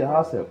don't need the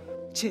house help.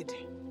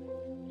 Chidi,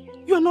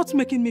 you are not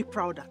making me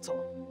proud at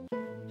all.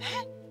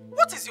 Eh?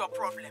 What is your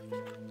problem?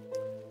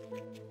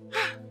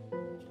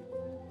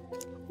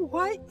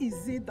 Why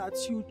is it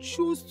that you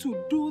choose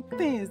to do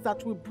things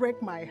that will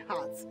break my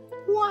heart?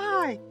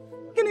 Why?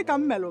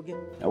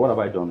 What have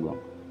I done wrong?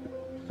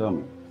 Tell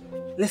me.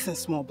 Listen,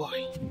 small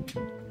boy.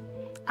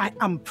 I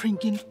am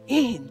bringing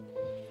in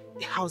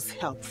the house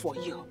help for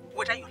you,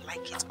 whether you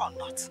like it or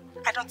not.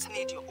 I don't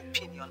need your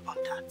opinion on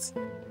that.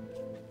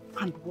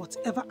 And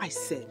whatever I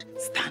said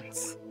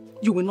stands.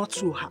 You will not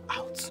throw her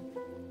out.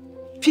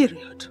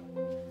 Period.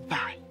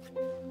 Bye.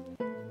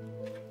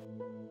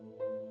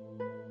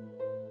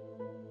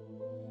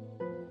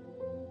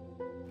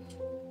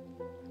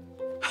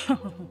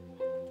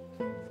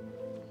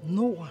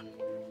 No one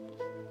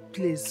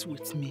plays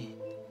with me,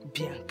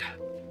 Bianca.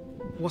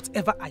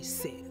 Whatever I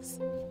say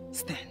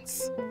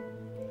stands.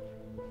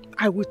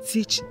 I will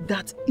teach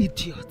that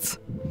idiot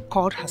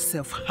called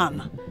herself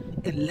Hannah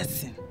a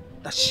lesson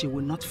that she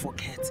will not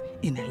forget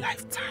in a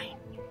lifetime.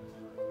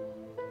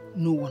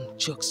 No one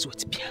jokes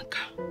with Bianca.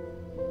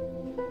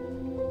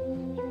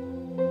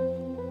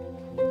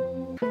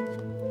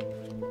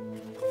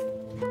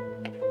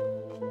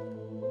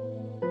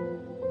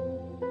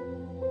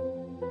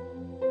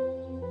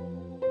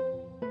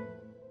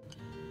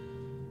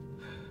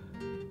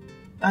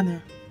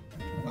 Anna,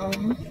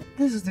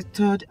 this is the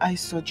third eye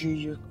surgery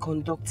you're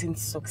conducting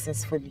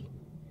successfully.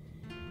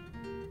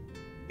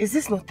 Is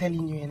this not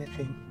telling you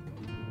anything?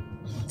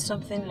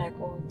 Something like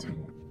what?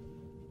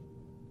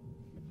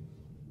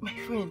 My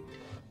friend,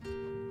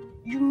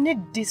 you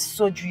need this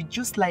surgery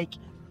just like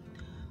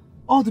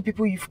all the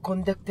people you've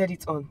conducted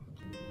it on.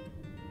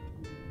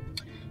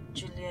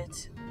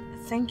 Juliet,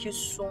 thank you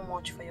so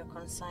much for your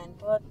concern,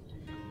 but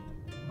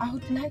I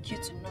would like you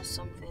to know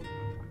something.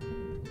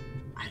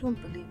 I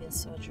don't believe in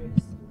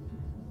surgeries.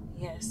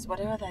 Yes,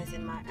 whatever that is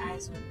in my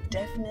eyes will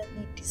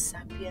definitely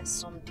disappear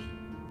someday.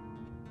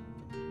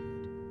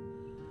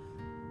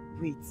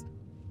 Wait.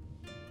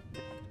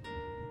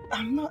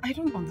 I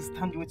don't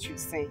understand what you're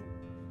saying.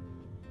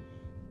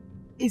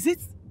 Is it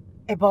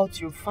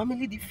about your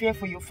family, the fear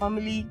for your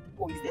family,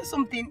 or is there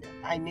something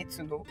I need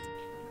to know?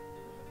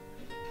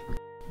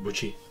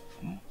 Buchi,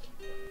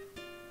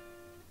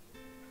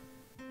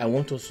 I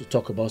want us to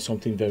talk about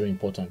something very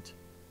important.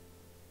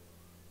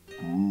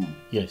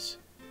 Yes.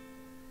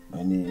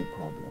 Any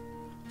problem?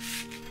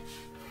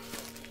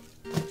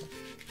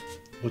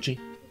 Buchi,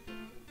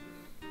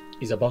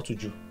 it's about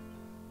Uju.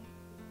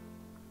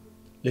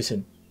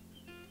 Listen,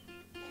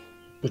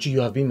 Buchi,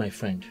 you have been my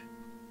friend.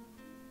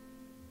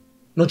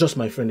 Not just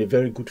my friend, a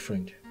very good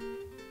friend.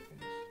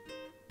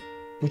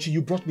 Buchi,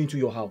 you brought me to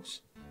your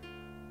house.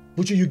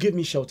 Buchi, you gave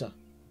me shelter.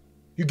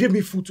 You gave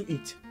me food to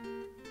eat.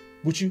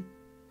 Buchi,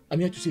 I'm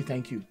here to say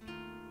thank you.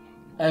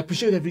 I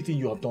appreciate everything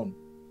you have done.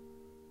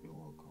 You're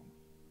welcome.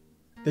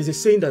 There's a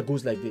saying that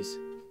goes like this.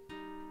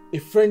 A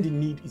friend in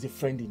need is a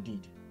friend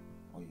indeed.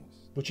 Oh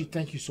yes. Buchi,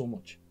 thank you so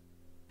much.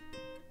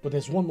 But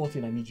there's one more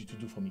thing I need you to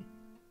do for me.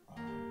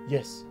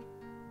 Yes.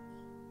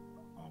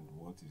 And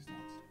what is that?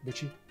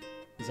 Buchi,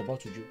 it's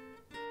about Uju.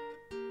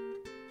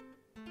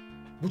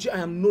 Buchi, I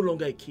am no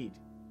longer a kid.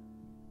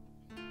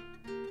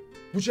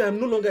 Buchi, I am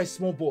no longer a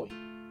small boy.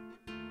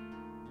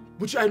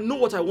 Buchi, I know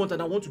what I want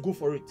and I want to go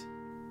for it.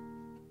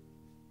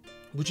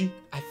 Buchi,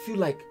 I feel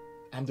like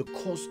I'm the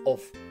cause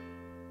of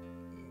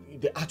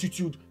the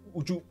attitude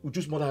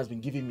Uju's mother has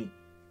been giving me.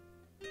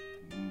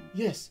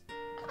 Yes.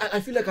 I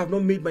feel like I've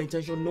not made my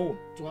intention known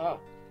to her.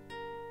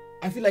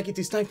 I feel like it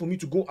is time for me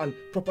to go and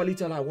properly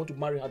tell her I want to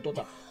marry her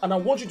daughter. And I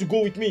want you to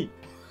go with me.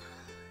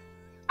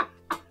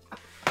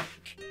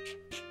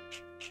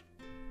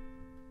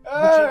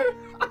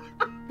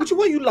 Buchi,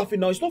 why are you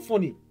laughing now? It's not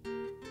funny.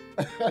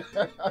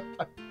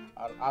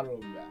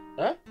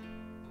 Huh?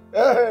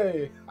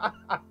 Hey!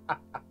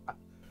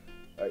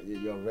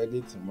 You're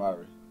ready to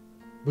marry.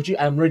 Buchi,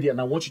 I'm ready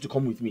and I want you to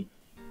come with me.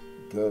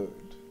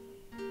 Good.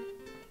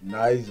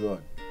 Nice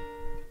one.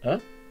 Huh?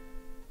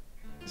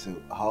 So,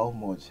 how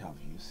much have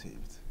you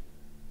saved?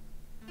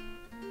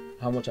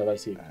 How much have I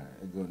saved?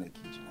 Go in the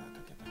kitchen.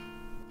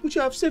 Buchi,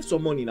 I've saved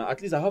some money now.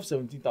 At least I have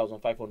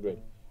 17,500.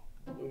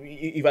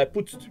 If I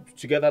put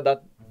together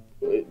that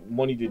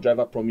money the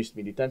driver promised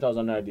me, the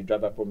 10,000 naira the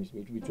driver promised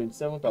me, it will be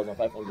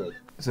 27,500.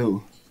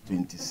 So,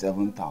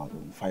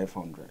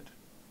 27,500.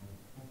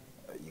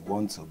 You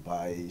want to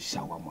buy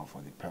shawarma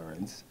for the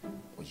parents,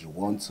 or you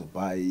want to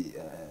buy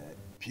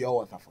pure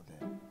water for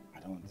them?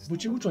 I don't understand.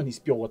 Buchi, which one is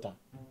pure water?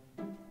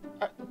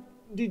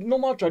 The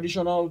normal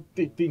traditional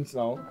things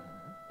now.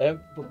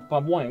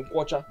 Palm wine,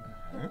 kwacha,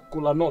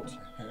 cola nut,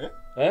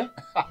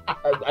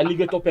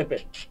 alligator pepper.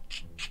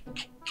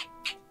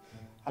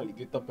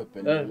 Alligator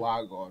pepper,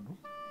 wagon.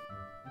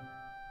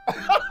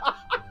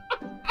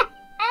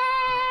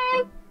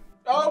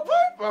 I'll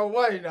buy palm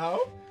wine now.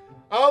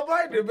 I'll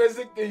buy the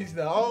basic things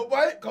now. I'll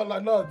buy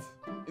cola nut.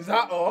 Is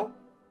that all?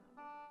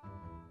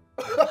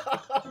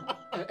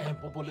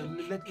 But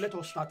let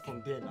us start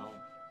from there now.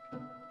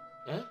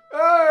 Hey!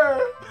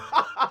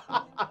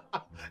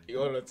 You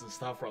want us to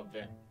start from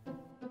there?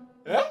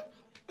 Eh?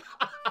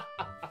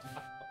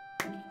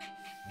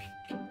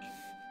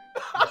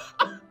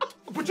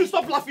 But you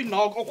stop laughing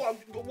now.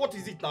 What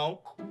is it now?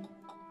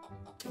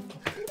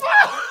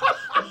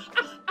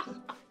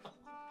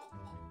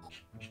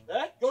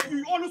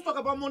 You always talk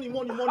about money. You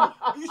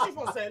see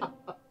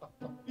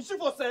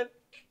for sale?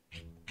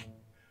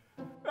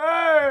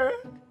 Hey!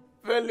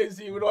 Fellas,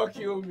 you will not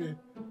kill me.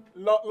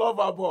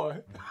 Lover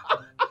boy.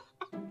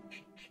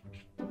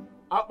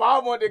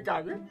 Apa mo de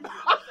kami?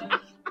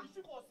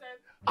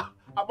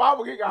 Apa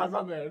mo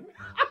kikasa man?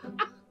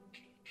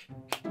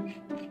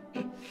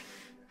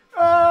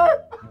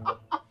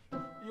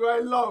 You are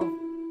in love.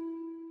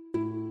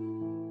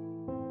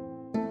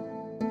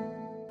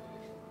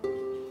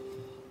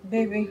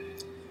 Baby.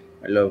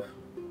 My love.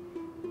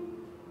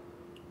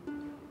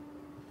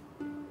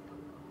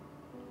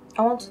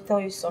 I want to tell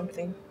you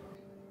something.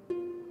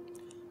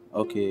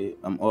 Okay,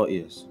 I'm all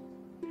ears.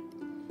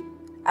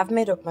 I've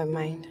made up my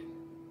mind.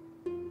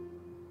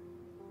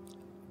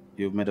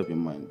 You've made up your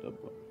mind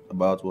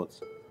about what?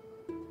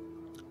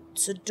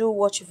 To do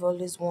what you've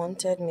always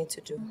wanted me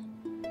to do.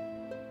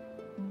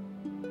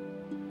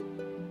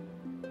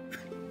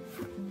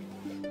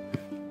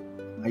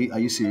 Are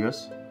you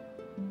serious?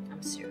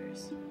 I'm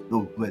serious.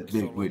 No, wait,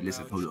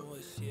 listen, hold on.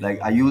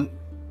 Like, are you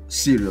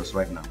serious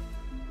right now?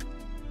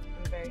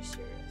 I'm very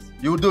serious.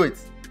 You'll do it?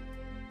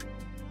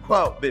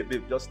 Wow, babe,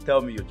 just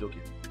tell me you're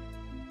joking.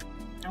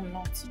 I'm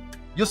not.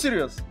 You're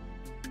serious?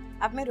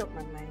 I've made up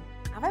my mind.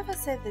 Have I ever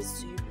said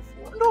this to you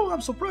before? No,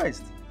 I'm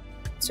surprised.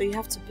 So you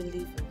have to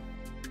believe me.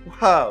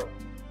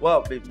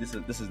 Wow, babe, this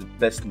is the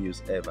best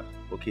news ever,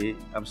 okay?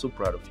 I'm so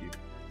proud of you.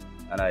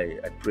 And I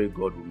pray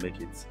God will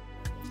make it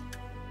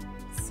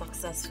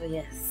successful,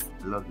 yes.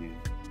 I love you.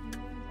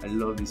 I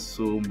love you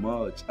so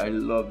much. I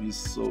love you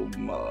so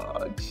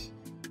much.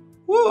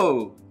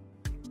 Whoa!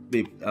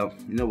 Babe,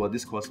 you know what?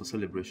 This calls for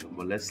celebration,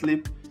 but let's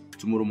sleep.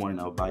 Tomorrow morning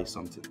I'll buy you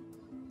something.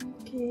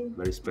 Okay.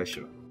 Very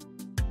special.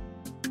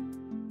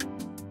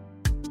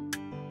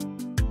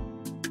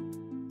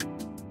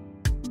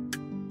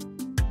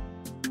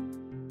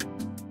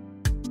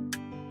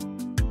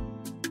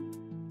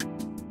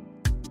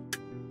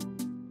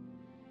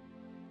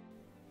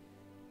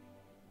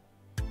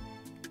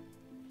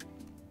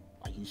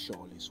 Are you sure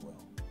all is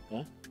well?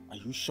 Huh? Are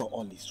you sure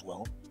all is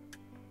well?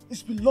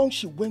 It's been long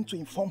she went to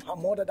inform her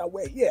mother that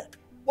we're here.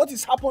 What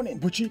is happening?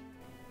 Buchi,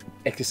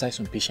 exercise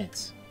some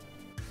patience.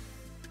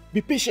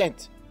 Be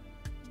patient.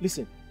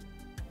 Listen,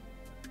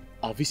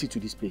 our visit to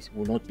this place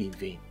will not be in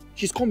vain.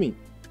 She's coming.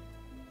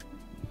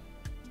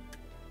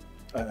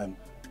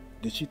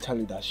 Did she tell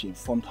you that she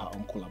informed her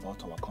uncle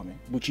about our coming?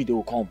 Buchi, they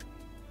will come.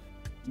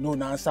 No,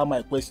 now answer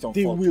my question.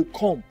 They will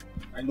come.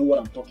 I know what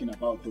I'm talking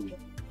about though.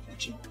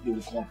 Buchi, they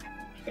will come.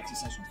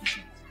 Exercise some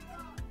patience.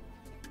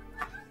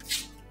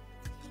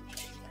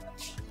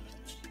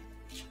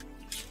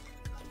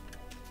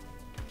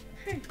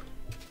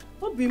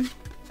 Obim,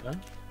 Huh?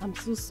 I'm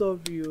so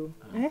sorry.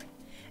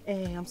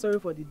 I'm sorry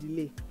for the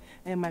delay.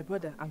 My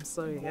brother, I'm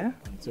sorry.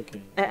 It's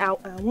okay. I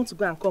want to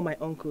go and call my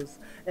uncles.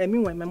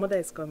 Meanwhile, my mother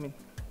is coming.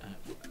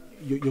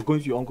 You're going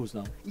to your uncle's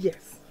now?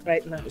 Yes,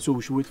 right now. So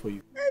we should wait for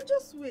you.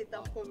 Just wait,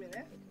 I'm coming.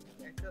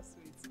 Just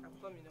wait, I'm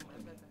coming, my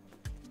brother.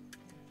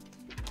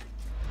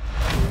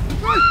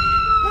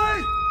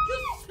 Hey! You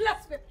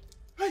blasphemy!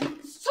 Hey!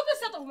 Something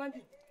set of human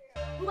being.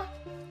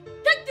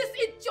 Take these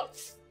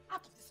idiots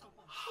out of this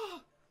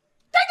compound.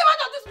 Take them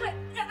out of this place!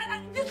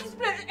 This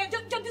place!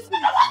 Just this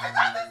place!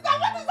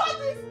 What is all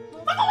this?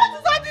 Mama, what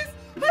is all this?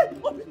 Hey,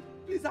 Obim,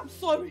 please, I'm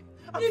sorry.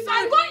 If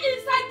I go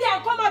inside there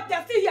and come out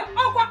there, still here.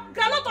 Oh,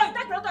 granite oil,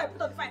 that granite oil,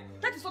 put on the fire.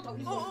 That is what I will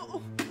do.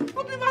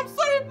 Obim, I'm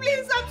sorry,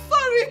 please, I'm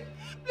sorry.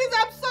 Please,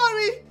 I'm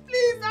sorry.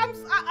 Please,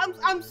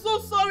 I'm so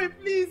sorry,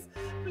 please.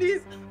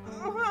 Please.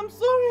 I'm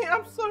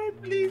sorry,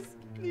 please.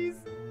 Please,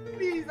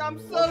 I'm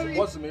sorry.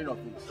 What's the meaning of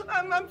this?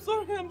 I'm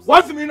sorry,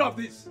 What's the meaning of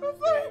this?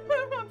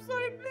 I'm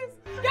sorry, please.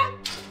 Yeah?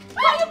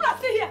 Why are you not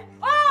still here?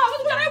 Oh,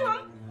 what's the right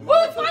one?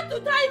 Who's trying to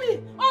tie me?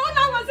 Oh,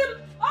 now was it?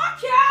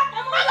 Okay.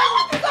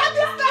 What is all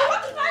this now?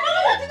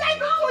 What did I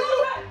do for you?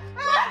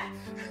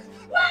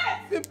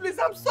 Wait! Please,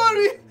 I'm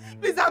sorry.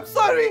 Please, I'm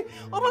sorry.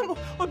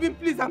 Obim,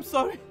 please, I'm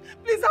sorry.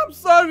 Please, I'm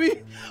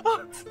sorry.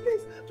 Oh,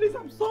 please,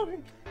 I'm sorry.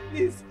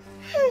 Please.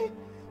 Hey,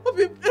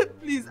 Obim,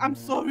 please, I'm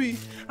sorry.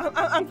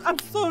 I'm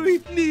sorry,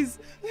 please.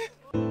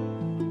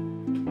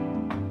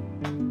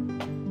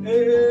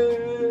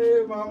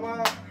 Hey,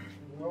 Mama.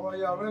 Mama,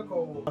 you are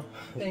welcome.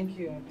 Thank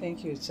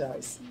you,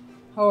 Charles.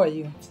 How are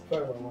you?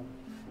 Fine, Mama.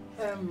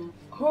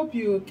 Hope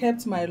you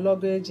kept my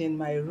luggage in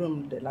my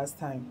room the last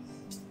time.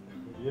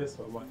 Yes,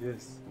 Mama,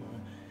 yes.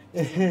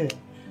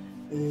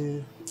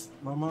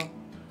 Mama,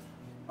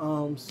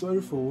 I'm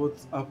sorry for what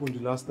happened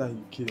the last time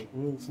you came. It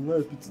will not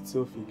repeat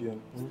itself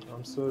again.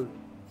 I'm sorry.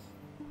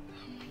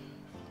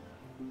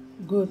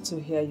 Good to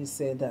hear you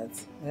say that.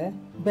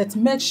 But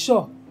make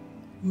sure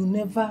you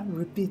never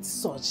repeat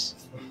such.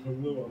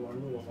 No,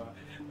 Mama.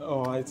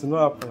 Oh, it will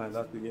not happen like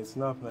that again. It's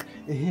not happen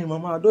like...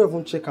 Mama, I don't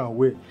even check and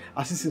wait.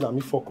 I see that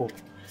me fuck up.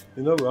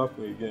 It will not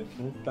happen again.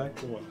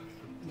 Thank you, Mama.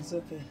 It's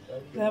okay.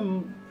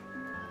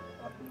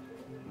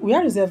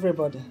 Where is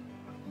everybody?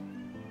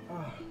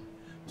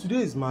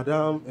 Today is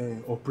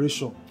Madam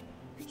operation.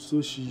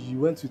 So she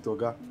went with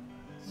Oga.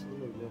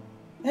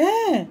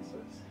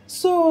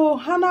 So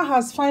Hannah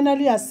has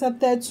finally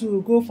accepted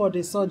to go for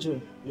the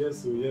surgery.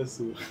 Yes, sir. Yes,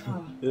 sir.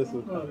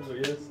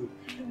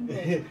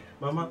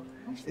 Mama,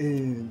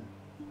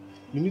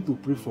 you need to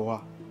pray for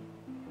her.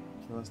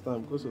 You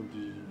understand? Because of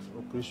the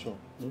operation.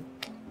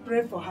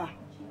 Pray for her.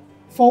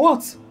 For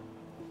what?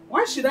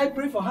 Why should I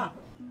pray for her?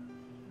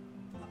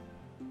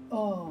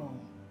 Oh,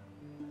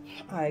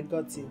 I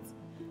got it.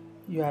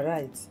 You are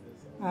right.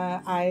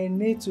 I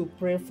need to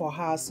pray for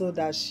her so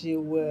that she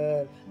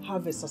will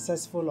have a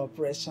successful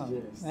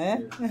operation.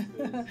 Yes.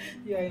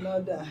 You are in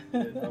order.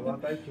 Yes, Mama,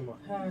 thank you, Ma.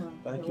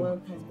 Thank you.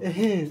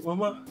 Welcome.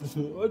 Mama,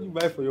 what do you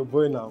buy for your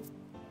boy now?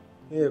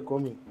 Here,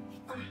 come in.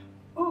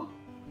 Oh,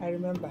 I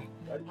remember.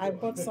 I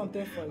bought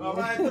something for you.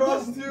 Mama, I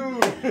trust you.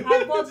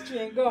 I bought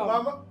chewing gum.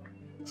 Mama.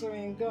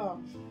 Chewing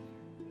gum.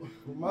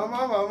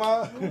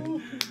 Mama.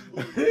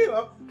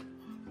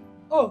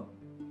 Oh,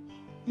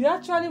 you're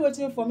actually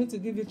waiting for me to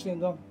give you chewing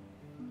gum.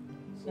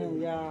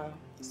 Yeah,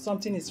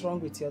 something is wrong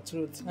with your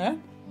throat. Mama,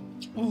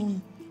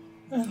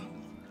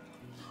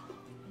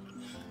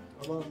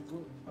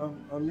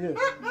 I'm here.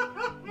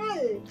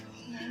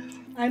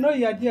 I know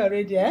you are here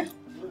already,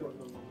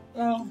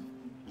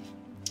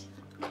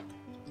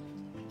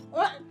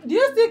 do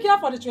you still care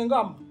for the chewing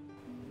gum?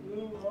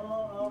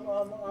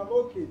 I'm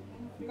okay.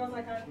 Because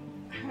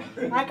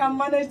I can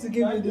manage to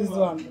give you this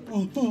one.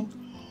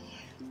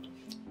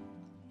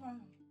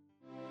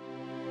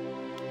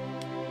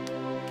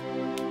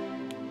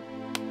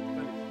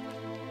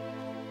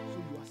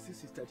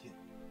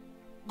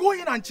 Go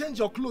in and change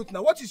your clothes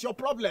now. What is your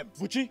problem?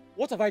 Buchi,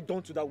 what have I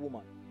done to that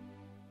woman?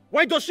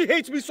 Why does she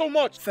hate me so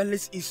much?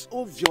 Felix, it's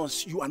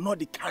obvious you are not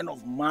the kind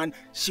of man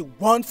she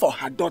wants for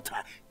her daughter.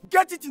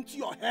 Get it into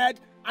your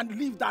head and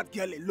leave that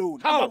girl alone.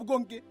 How?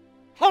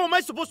 How am I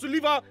supposed to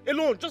leave her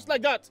alone just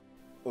like that?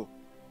 Oh,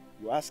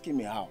 you're asking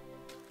me how?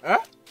 Huh?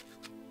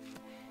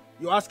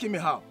 You're asking me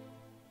how?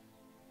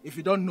 If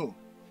you don't know,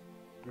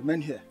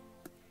 remain here.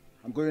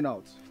 I'm going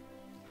out.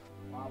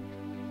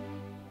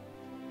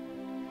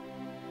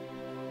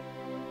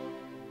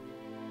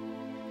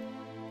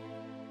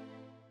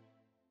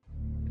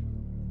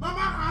 Mama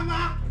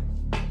Hannah!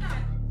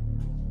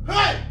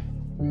 Hey!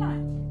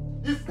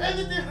 If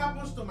anything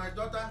happens to my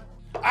daughter,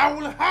 I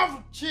will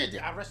have Chidi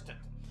arrested.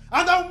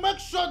 And I will make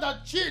sure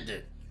that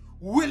Chidi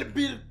will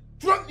be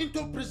thrown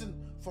into prison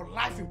for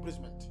life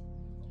imprisonment.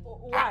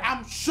 Why?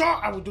 I'm sure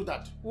I will do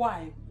that.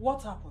 Why?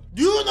 What happened?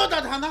 Do you know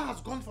that Hannah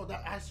has gone for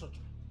that eye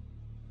surgery?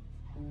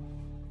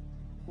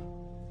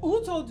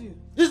 Who told you?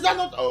 Is that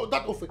not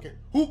that Ofeke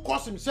who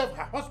calls himself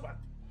her husband?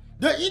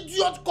 The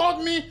idiot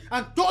called me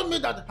and told me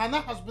that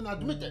Hannah has been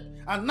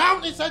admitted and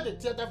now inside the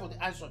theater for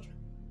the eye surgery.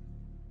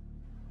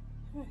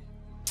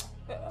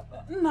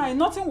 No,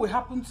 nothing will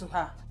happen to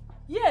her.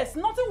 Yes,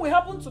 nothing will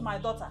happen to my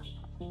daughter.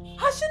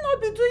 Has she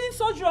not been doing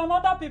surgery on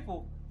other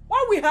people?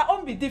 Why will her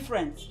own be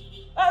different?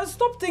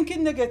 Stop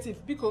thinking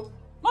negative, because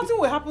nothing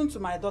will happen to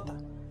my daughter.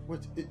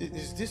 Wait,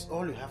 is this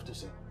all you have to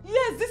say?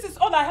 Yes, this is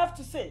all I have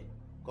to say.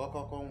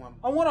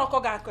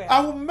 I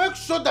will make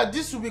sure that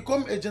this will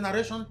become a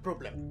generation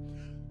problem.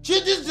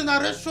 Chidi's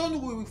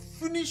generation will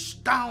finish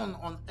down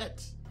on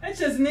earth.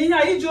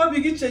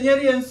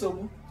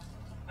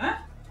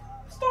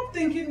 Stop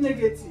thinking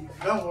negative.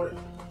 Don't worry.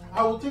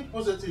 I will think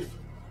positive.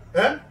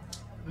 Eh?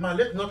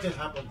 Let nothing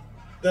happen.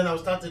 Then I'll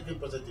start thinking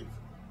positive.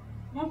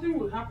 Nothing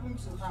will happen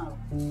to her.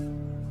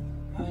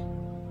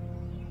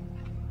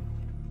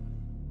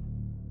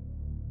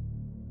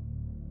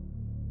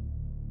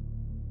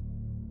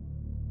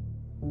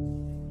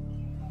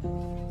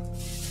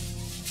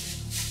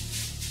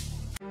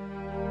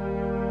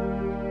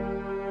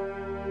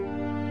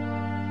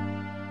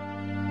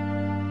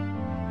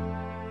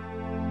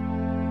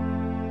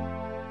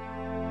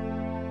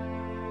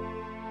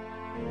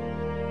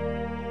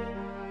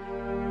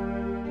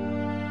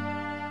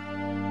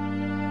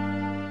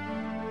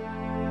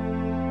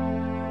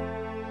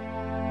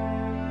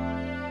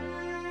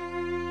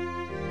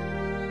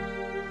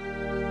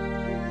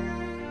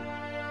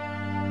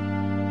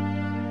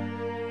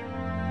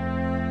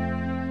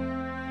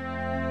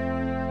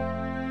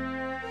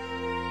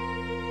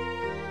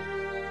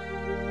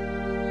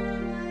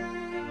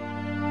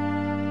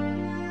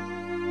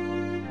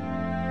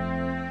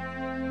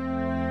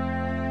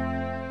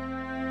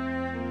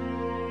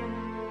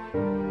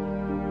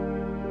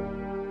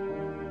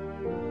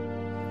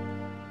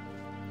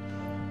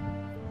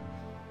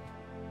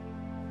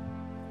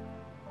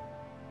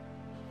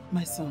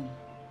 My son,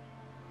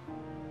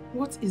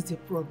 what is the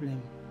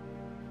problem?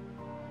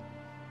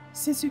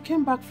 Since you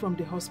came back from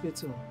the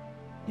hospital,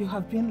 you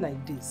have been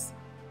like this.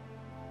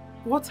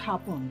 What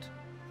happened?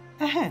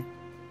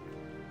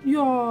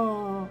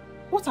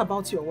 What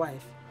about your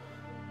wife?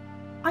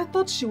 I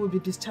thought she would be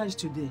discharged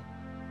today.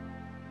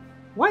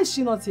 Why is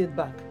she not yet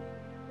back?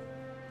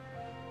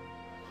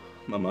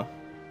 Mama,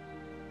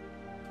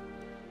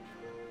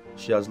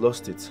 she has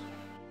lost it.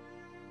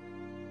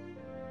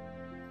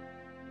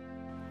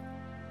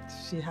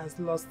 She has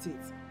lost it.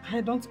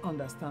 I don't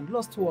understand.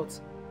 Lost what?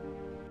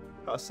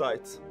 Her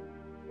sight.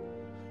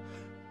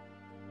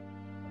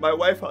 My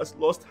wife has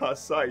lost her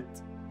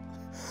sight.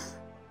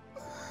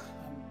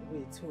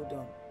 Wait, hold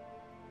on.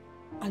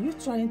 Are you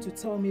trying to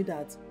tell me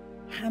that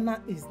Hannah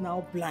is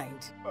now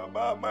blind?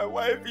 Mama, my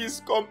wife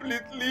is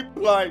completely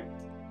blind.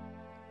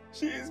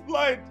 She is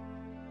blind.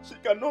 She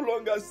can no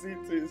longer see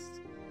things.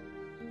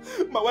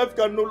 My wife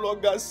can no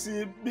longer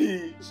see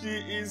me. She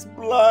is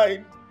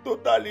blind.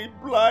 Totally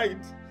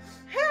blind.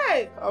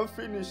 Hey! I'm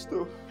finished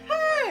though.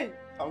 Hey!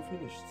 I'm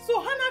finished. So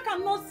Hannah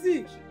cannot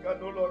see? She can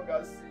no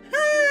longer see.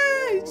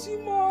 Hey,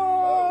 Chimo!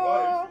 My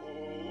wife,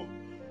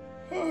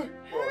 oh.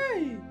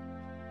 Hey!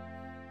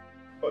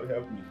 God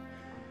help me.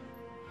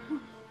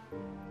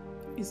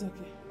 It's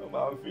okay.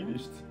 Mama, I'm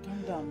finished.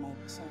 Calm down, my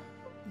son.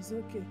 It's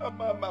okay.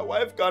 Mama, my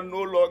wife can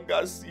no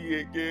longer see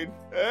again.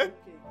 Eh?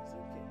 It's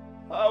okay.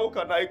 How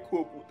can I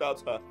cope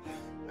without her?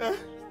 Eh?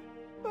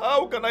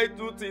 How can I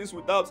do things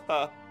without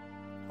her?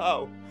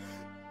 How?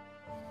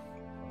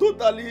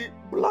 Totally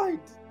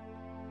blind.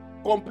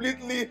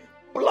 Completely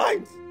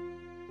blind.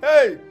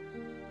 Hey!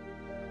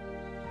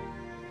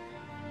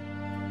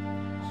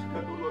 She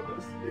can no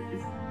longer see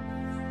again.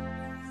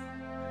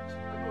 She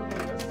can no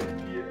longer see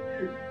me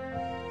again.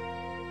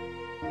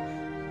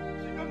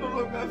 She can no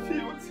longer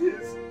feel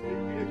things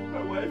again.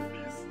 My wife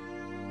is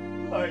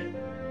blind.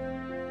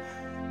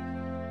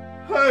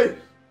 Hey!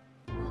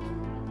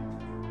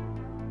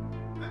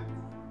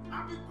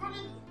 I've been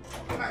calling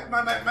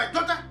my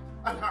daughter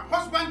and her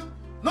husband.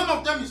 None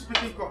of them is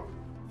speaking call.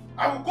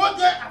 I will go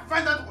there and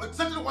find out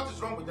exactly what is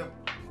wrong with them.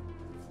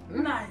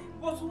 Nai,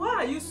 but why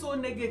are you so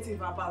negative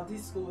about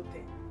this whole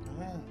thing?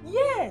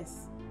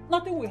 Yes.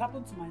 Nothing will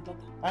happen to my daughter.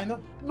 I know.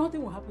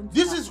 Nothing will happen to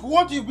This her. is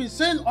what you've been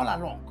saying all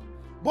along.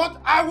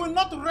 But I will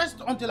not rest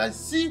until I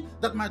see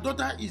that my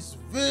daughter is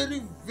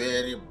very,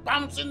 very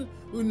bouncing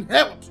in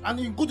health and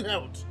in good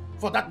health,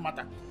 for that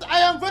matter.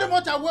 I am very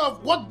much aware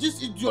of what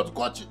this idiot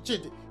called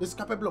Chidi is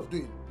capable of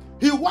doing.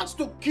 He wants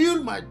to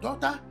kill my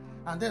daughter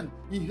and then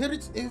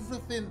inherits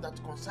everything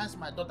that concerns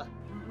my daughter.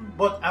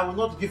 But I will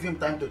not give him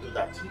time to do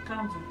that. He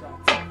can't do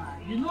that.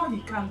 You know he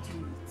can't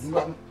do it.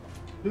 No,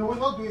 he will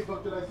not do it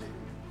until I see him.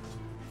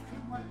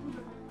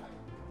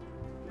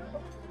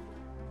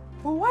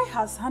 But why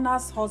has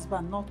Hannah's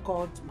husband not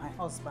called my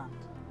husband?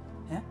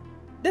 Eh?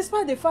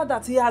 Despite the fact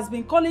that he has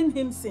been calling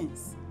him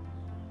since.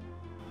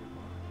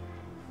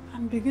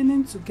 I'm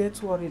beginning to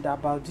get worried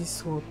about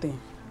this whole thing.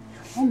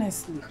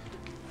 Honestly.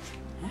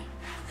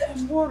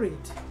 I'm worried.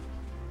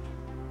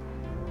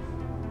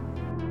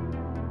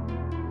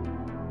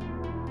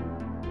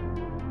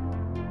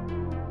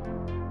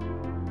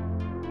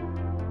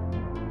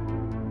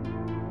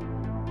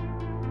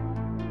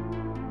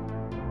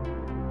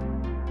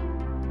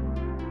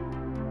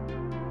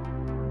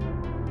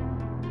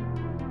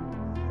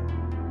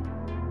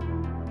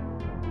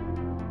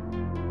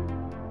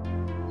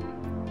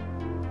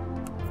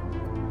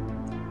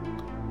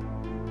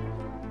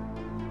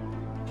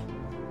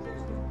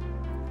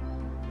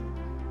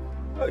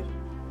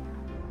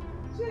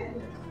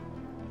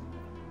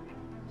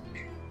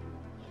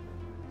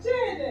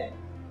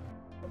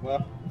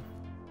 Mama.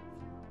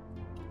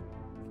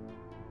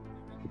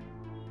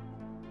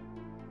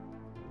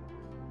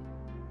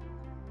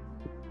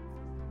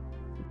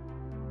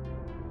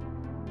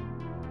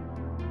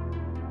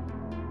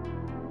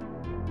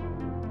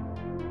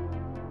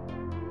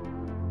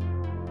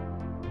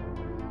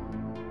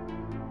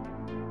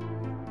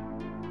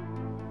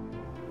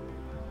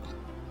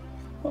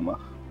 Mama.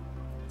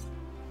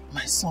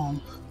 My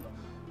son.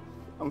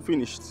 I'm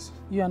finished.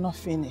 You are not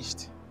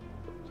finished.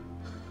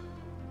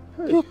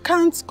 You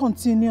can't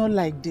continue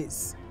like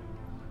this.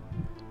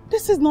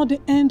 This is not the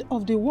end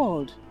of the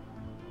world.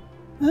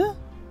 Huh?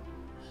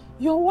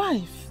 Your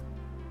wife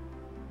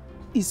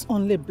is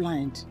only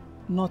blind,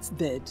 not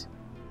dead.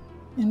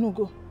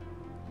 Inugo.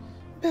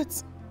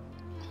 But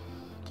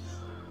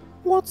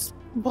what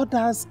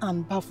bothers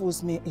and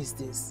baffles me is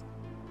this.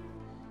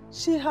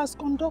 She has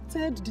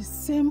conducted the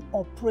same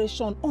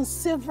operation on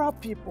several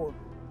people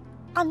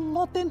and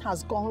nothing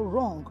has gone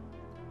wrong.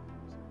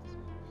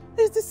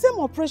 It's the same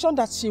operation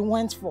that she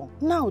went for.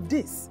 Now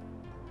this.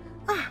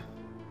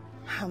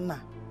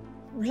 Hannah,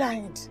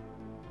 blind.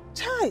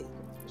 Chai.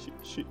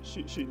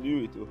 She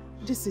knew it though.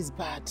 This is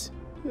bad.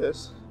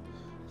 Yes.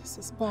 This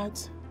is bad.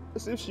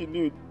 As if she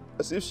knew,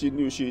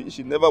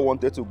 she never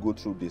wanted to go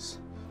through this.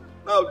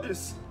 Now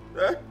this,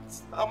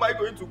 how am I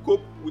going to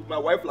cope with my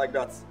wife like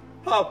that?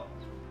 How?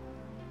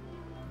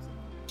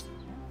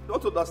 You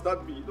don't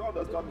understand me. You don't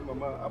understand me,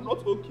 Mama. I'm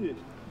not okay.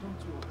 Don't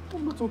worry.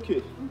 I'm not okay.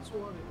 Don't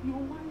worry. Your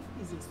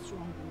wife is a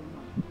strong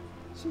woman.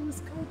 She will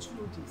get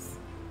through this.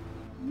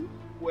 Hmm?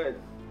 Well,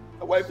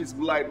 my wife is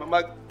blind,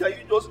 Mama. Can you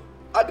just...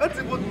 I can't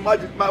even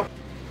imagine my...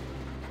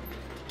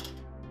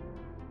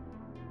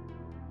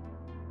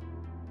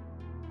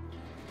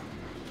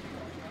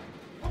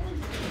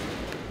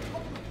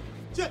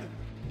 Chidi,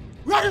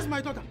 where is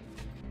my daughter?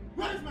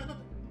 Where is my daughter?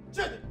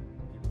 Chidi,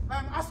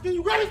 I'm asking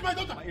you, where is my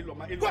daughter? My in-law,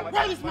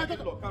 where is my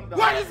daughter? Calm down.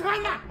 Where is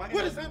Hannah?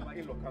 Where is Hannah? My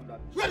in-law, calm down.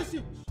 Where is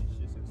she?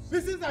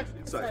 She's inside. She's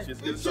inside.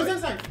 She's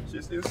inside.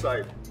 She's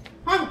inside.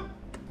 Hannah!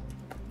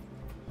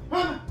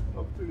 Hannah!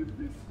 Nothing is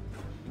this.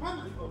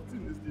 Hannah!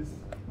 Nothing is this.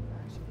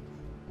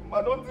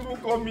 Mama, don't even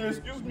call me.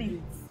 Excuse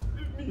me.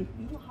 Leave me.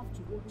 You don't have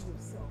to worry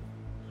yourself.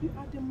 You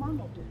are the man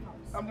of the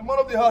house. I'm the man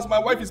of the house. My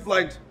wife is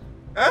blind.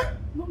 Eh?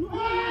 No.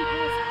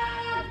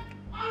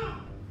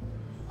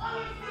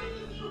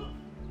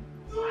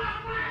 You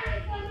are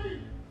right for me.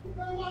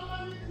 The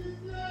woman is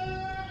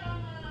there.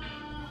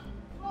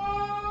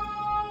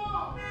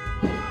 Oh!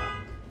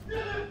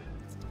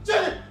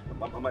 Jenny!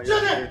 Mama,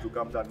 you need to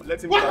calm down.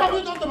 Let him What calm have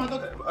you down. done to my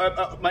daughter?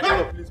 My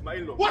in-law, please, my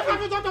in-law. What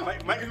have you done to my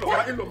in-law? My in-law. What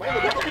have you done to my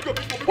daughter?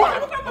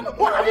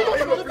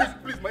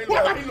 Please, my in-law.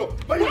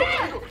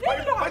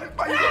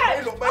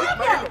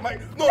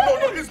 No,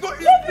 it's not.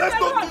 Let's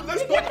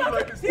not do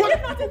like this.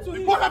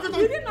 What have you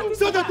done?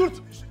 Say the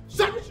truth.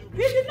 Say the truth.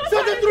 He did not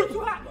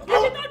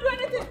do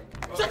anything.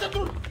 Say the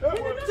truth.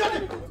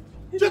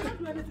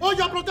 Oh,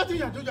 you're protecting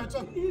your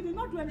son. He did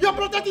not do anything. You're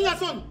protecting your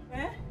son.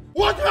 Eh?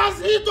 What has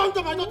he done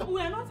to my daughter?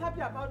 We are not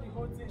happy about the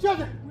whole thing.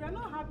 Chidi, We are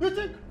not happy. you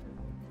think?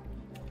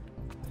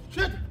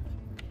 Chidi.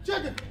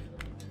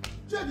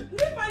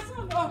 Leave my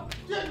son. Oh,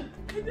 Chidi.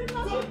 he did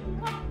not do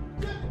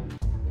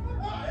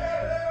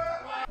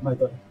My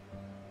daughter,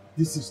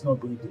 this is not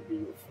going to be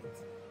your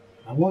fault.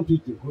 I want you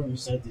to go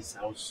inside this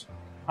house,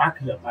 pack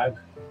your bag.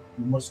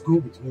 You must go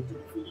with me to the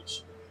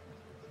village.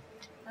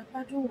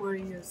 Papa, don't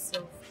worry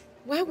yourself.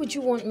 Why would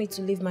you want me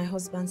to leave my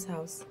husband's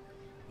house?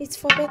 It's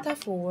for better,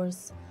 for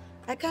worse.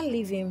 I can't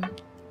leave him.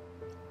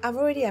 I've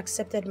already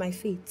accepted my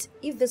fate.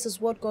 If this is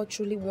what God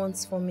truly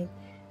wants for me,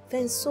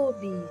 then so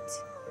be it.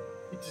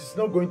 It is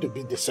not going to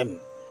be the same.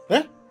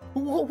 Eh?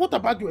 What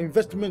about your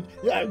investment?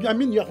 I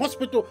mean, your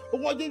hospital.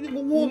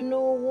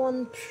 No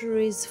one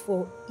prays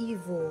for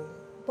evil.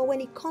 But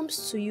when it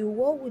comes to you,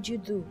 what would you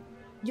do?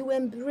 You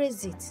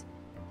embrace it.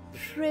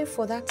 Pray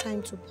for that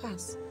time to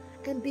pass.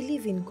 And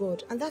believe in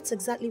God. And that's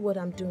exactly what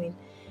I'm doing.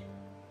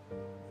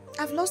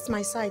 I've lost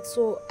my sight,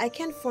 so I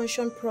can't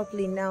function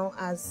properly now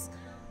as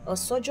a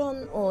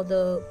surgeon or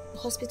the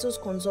hospital's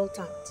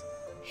consultant.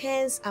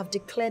 Hence, I've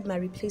declared my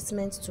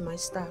replacement to my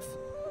staff.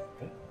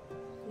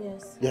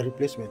 Yes. Their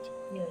replacement?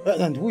 Yes.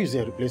 And who is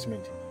their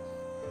replacement?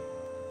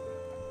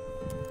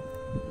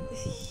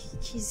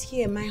 He's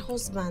here, my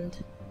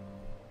husband.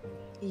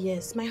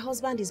 Yes, my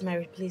husband is my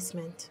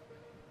replacement.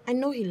 I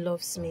know he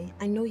loves me.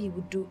 I know he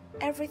would do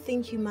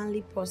everything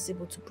humanly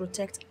possible to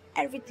protect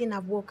everything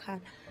I've worked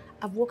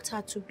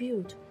hard to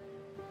build.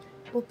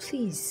 But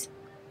please,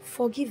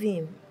 forgive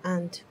him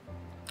and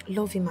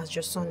love him as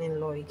your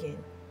son-in-law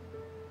again.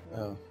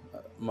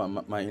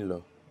 My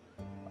in-law,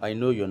 I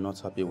know you're not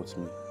happy with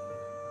me,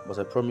 but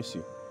I promise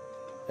you,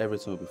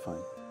 everything will be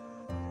fine.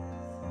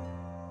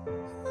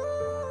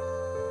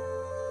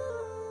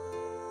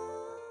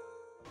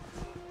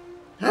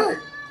 Hey!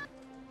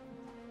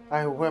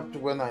 I wept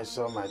when I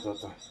saw my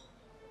daughter.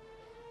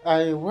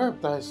 I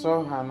wept, I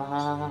saw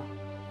Hannah.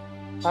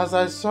 As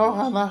I saw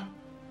Hannah,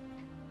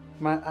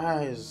 my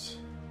eyes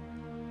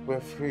were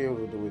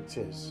filled with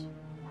tears.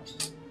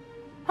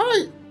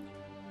 Hi!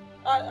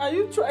 Are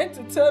you trying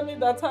to tell me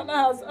that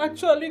Hannah has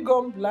actually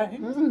gone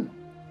blind?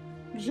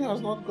 She has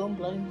not gone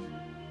blind.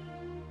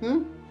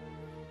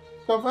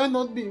 Have I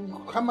not been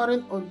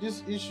hammering on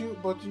this issue,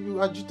 but you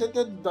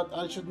agitated that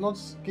I should not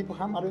keep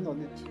hammering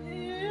on it?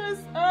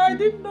 Yes, I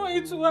didn't know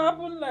it would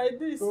happen like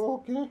this.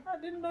 Okay. I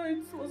didn't know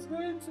it was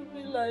going to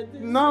be like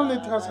this. Now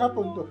it has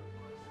happened.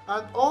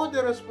 And all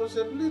the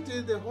responsibility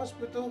in the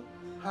hospital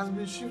has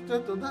been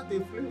shifted to that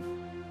flip.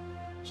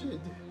 Chidi.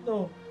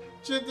 No.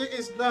 Chidi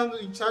is now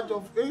in charge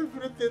of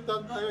everything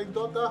that my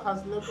daughter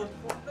has left us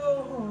for.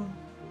 No.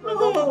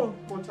 No.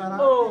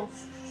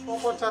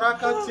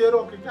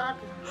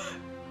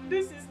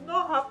 This is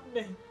not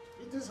happening.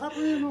 It is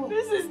happening. No.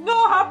 This is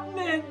not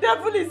happening.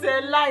 Devil is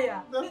a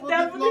liar. Devil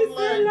Devil is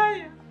a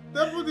liar.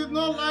 Devil did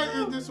not lie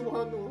in this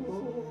one.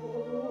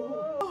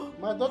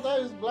 My daughter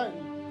is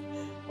blind.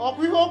 It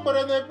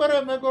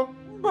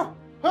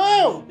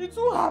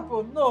will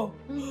happen. No.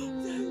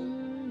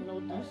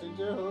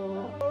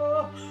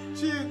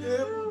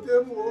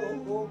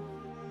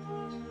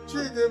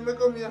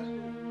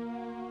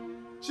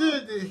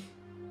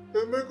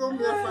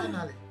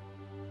 Finally.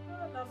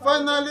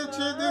 Finally,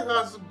 Chidi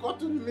has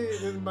gotten me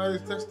in my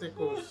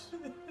testicles.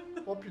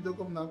 Hope you don't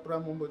come now,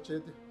 Pramumbo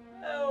Chidi.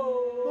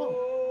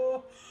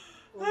 Oh,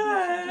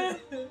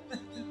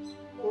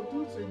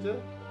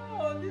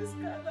 this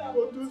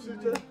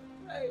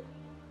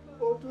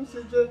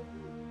kind of...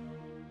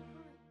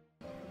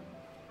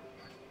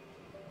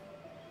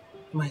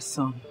 My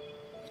son,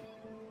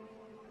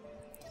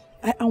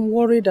 I am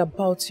worried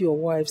about your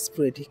wife's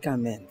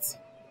predicament.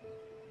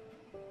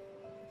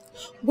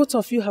 Both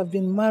of you have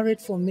been married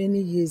for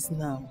many years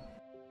now.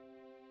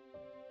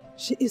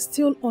 She is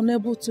still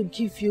unable to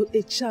give you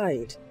a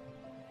child.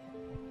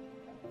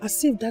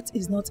 As if that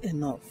is not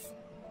enough.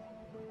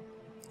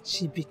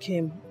 She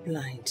became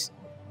blind.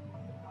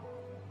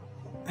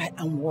 I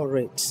am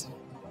worried.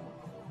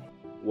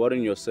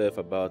 Worrying yourself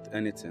about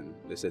anything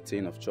is a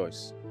thing of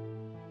choice.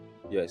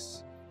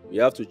 Yes,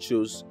 you have to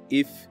choose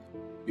if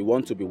you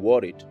want to be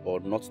worried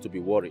or not to be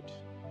worried.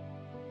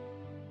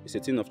 It's a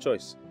thing of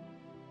choice.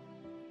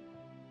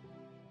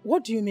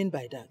 What do you mean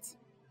by that?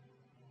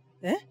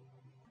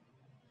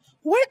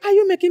 Why are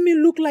you making me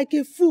look like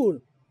a fool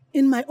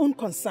in my own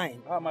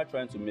concern? How am I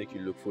trying to make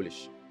you look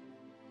foolish?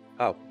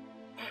 How?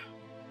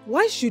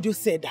 Why should you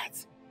say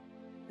that?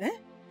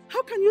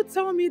 How can you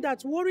tell me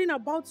that worrying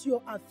about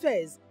your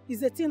affairs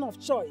is a thing of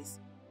choice?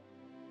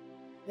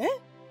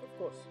 Of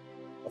course.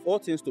 Of all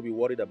things to be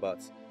worried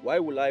about, why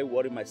will I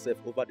worry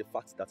myself over the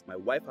fact that my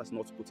wife has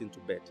not put into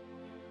bed?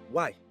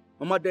 Why?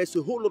 Mama, there's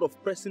a whole lot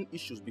of pressing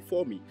issues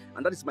before me,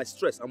 and that is my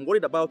stress. I'm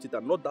worried about it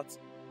and not that.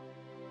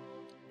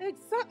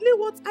 Exactly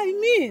what I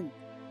mean.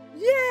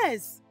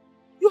 Yes,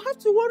 you have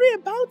to worry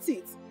about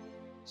it.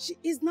 She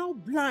is now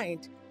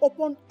blind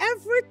upon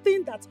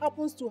everything that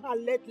happens to her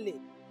lately.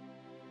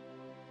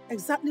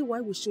 Exactly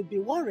why we should be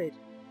worried.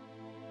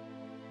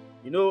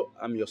 You know,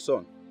 I'm your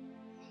son.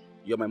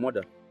 You're my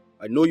mother.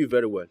 I know you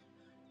very well.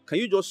 Can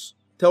you just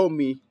tell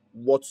me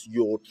what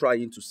you're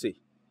trying to say?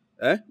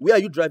 Where are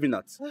you driving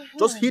at?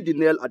 Just hit the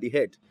nail at the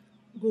head.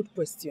 Good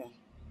question.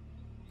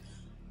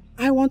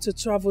 I want to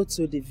travel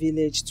to the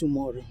village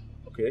tomorrow.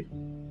 Okay.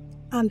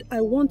 And I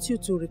want you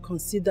to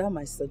reconsider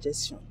my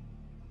suggestion.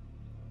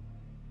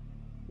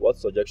 What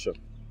suggestion?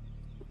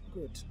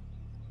 Good.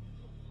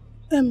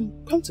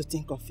 Come to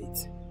think of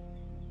it.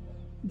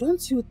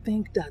 Don't you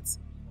think that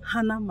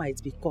Hannah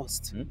might be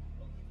cursed?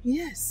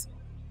 Yes.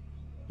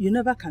 You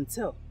never can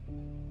tell.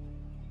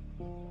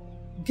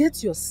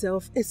 Get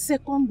yourself a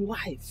second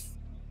wife.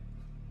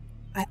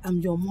 I am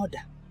your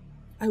mother.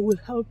 I will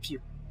help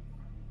you.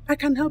 I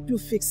can help you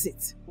fix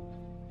it.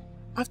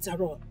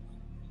 After all,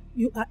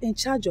 you are in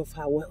charge of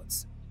her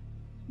wealth.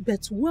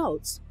 But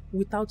wealth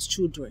without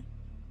children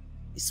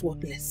is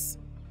worthless.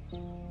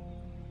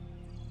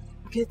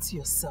 Get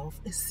yourself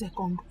a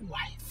second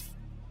wife.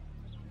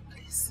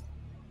 Please.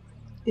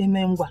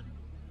 Emengwa.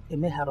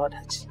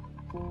 Emeharodachi.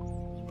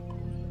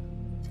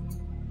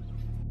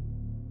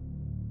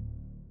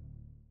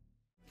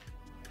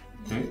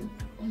 Okay.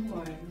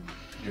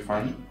 You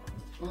fine?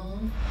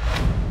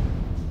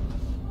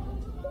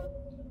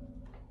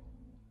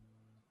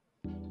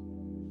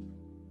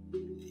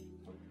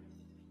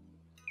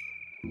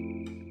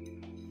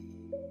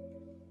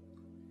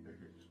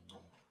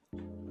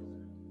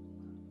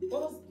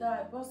 What's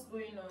that? What's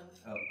going on?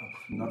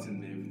 Nothing,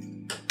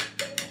 babe.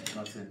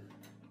 Nothing.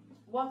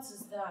 What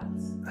is that?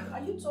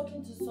 Are you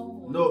talking to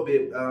someone? No,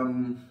 babe.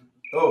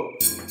 Oh,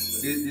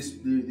 the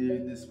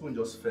spoon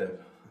just fell.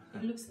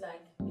 It looks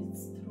like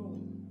it's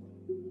thrown.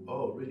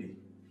 Oh, really?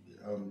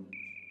 The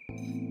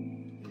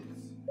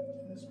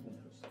spoon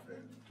just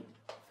fell.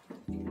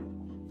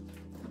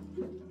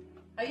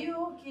 Are you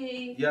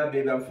okay? Yeah,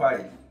 babe, I'm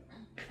fine.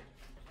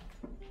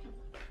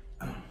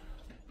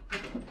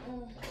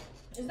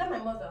 Is that my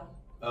mother?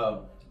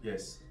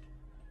 Yes.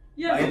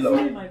 Yes, it's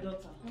me, my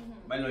daughter.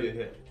 I know you're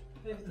here.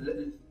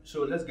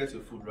 So let's get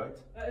your food, right?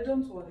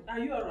 Don't worry. Are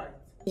you alright?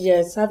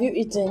 Yes, have you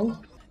eaten?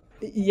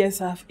 Yes,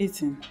 I've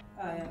eaten.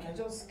 I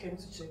just came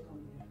to check on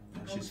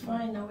you. She's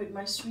fine now with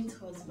my sweet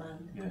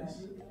husband.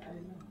 Yes.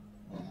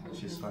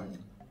 She's fine.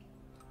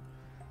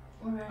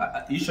 Alright.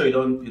 Are you sure you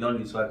don't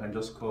need, so I can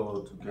just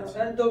call to get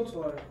you? Don't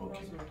worry.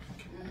 Okay.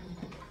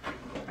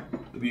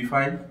 You'll be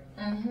fine?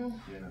 Mm-hmm.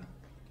 Yeah.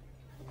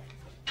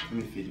 Let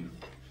me feed you.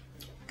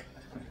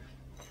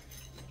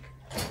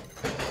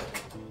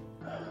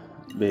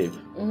 Babe,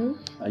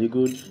 are you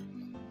good?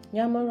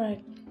 Yeah, I'm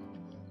alright.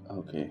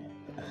 Okay.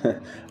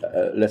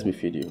 Let me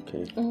feed you,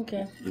 okay?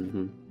 Okay.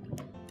 Mm-hmm.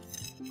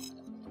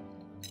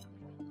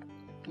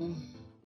 Mm.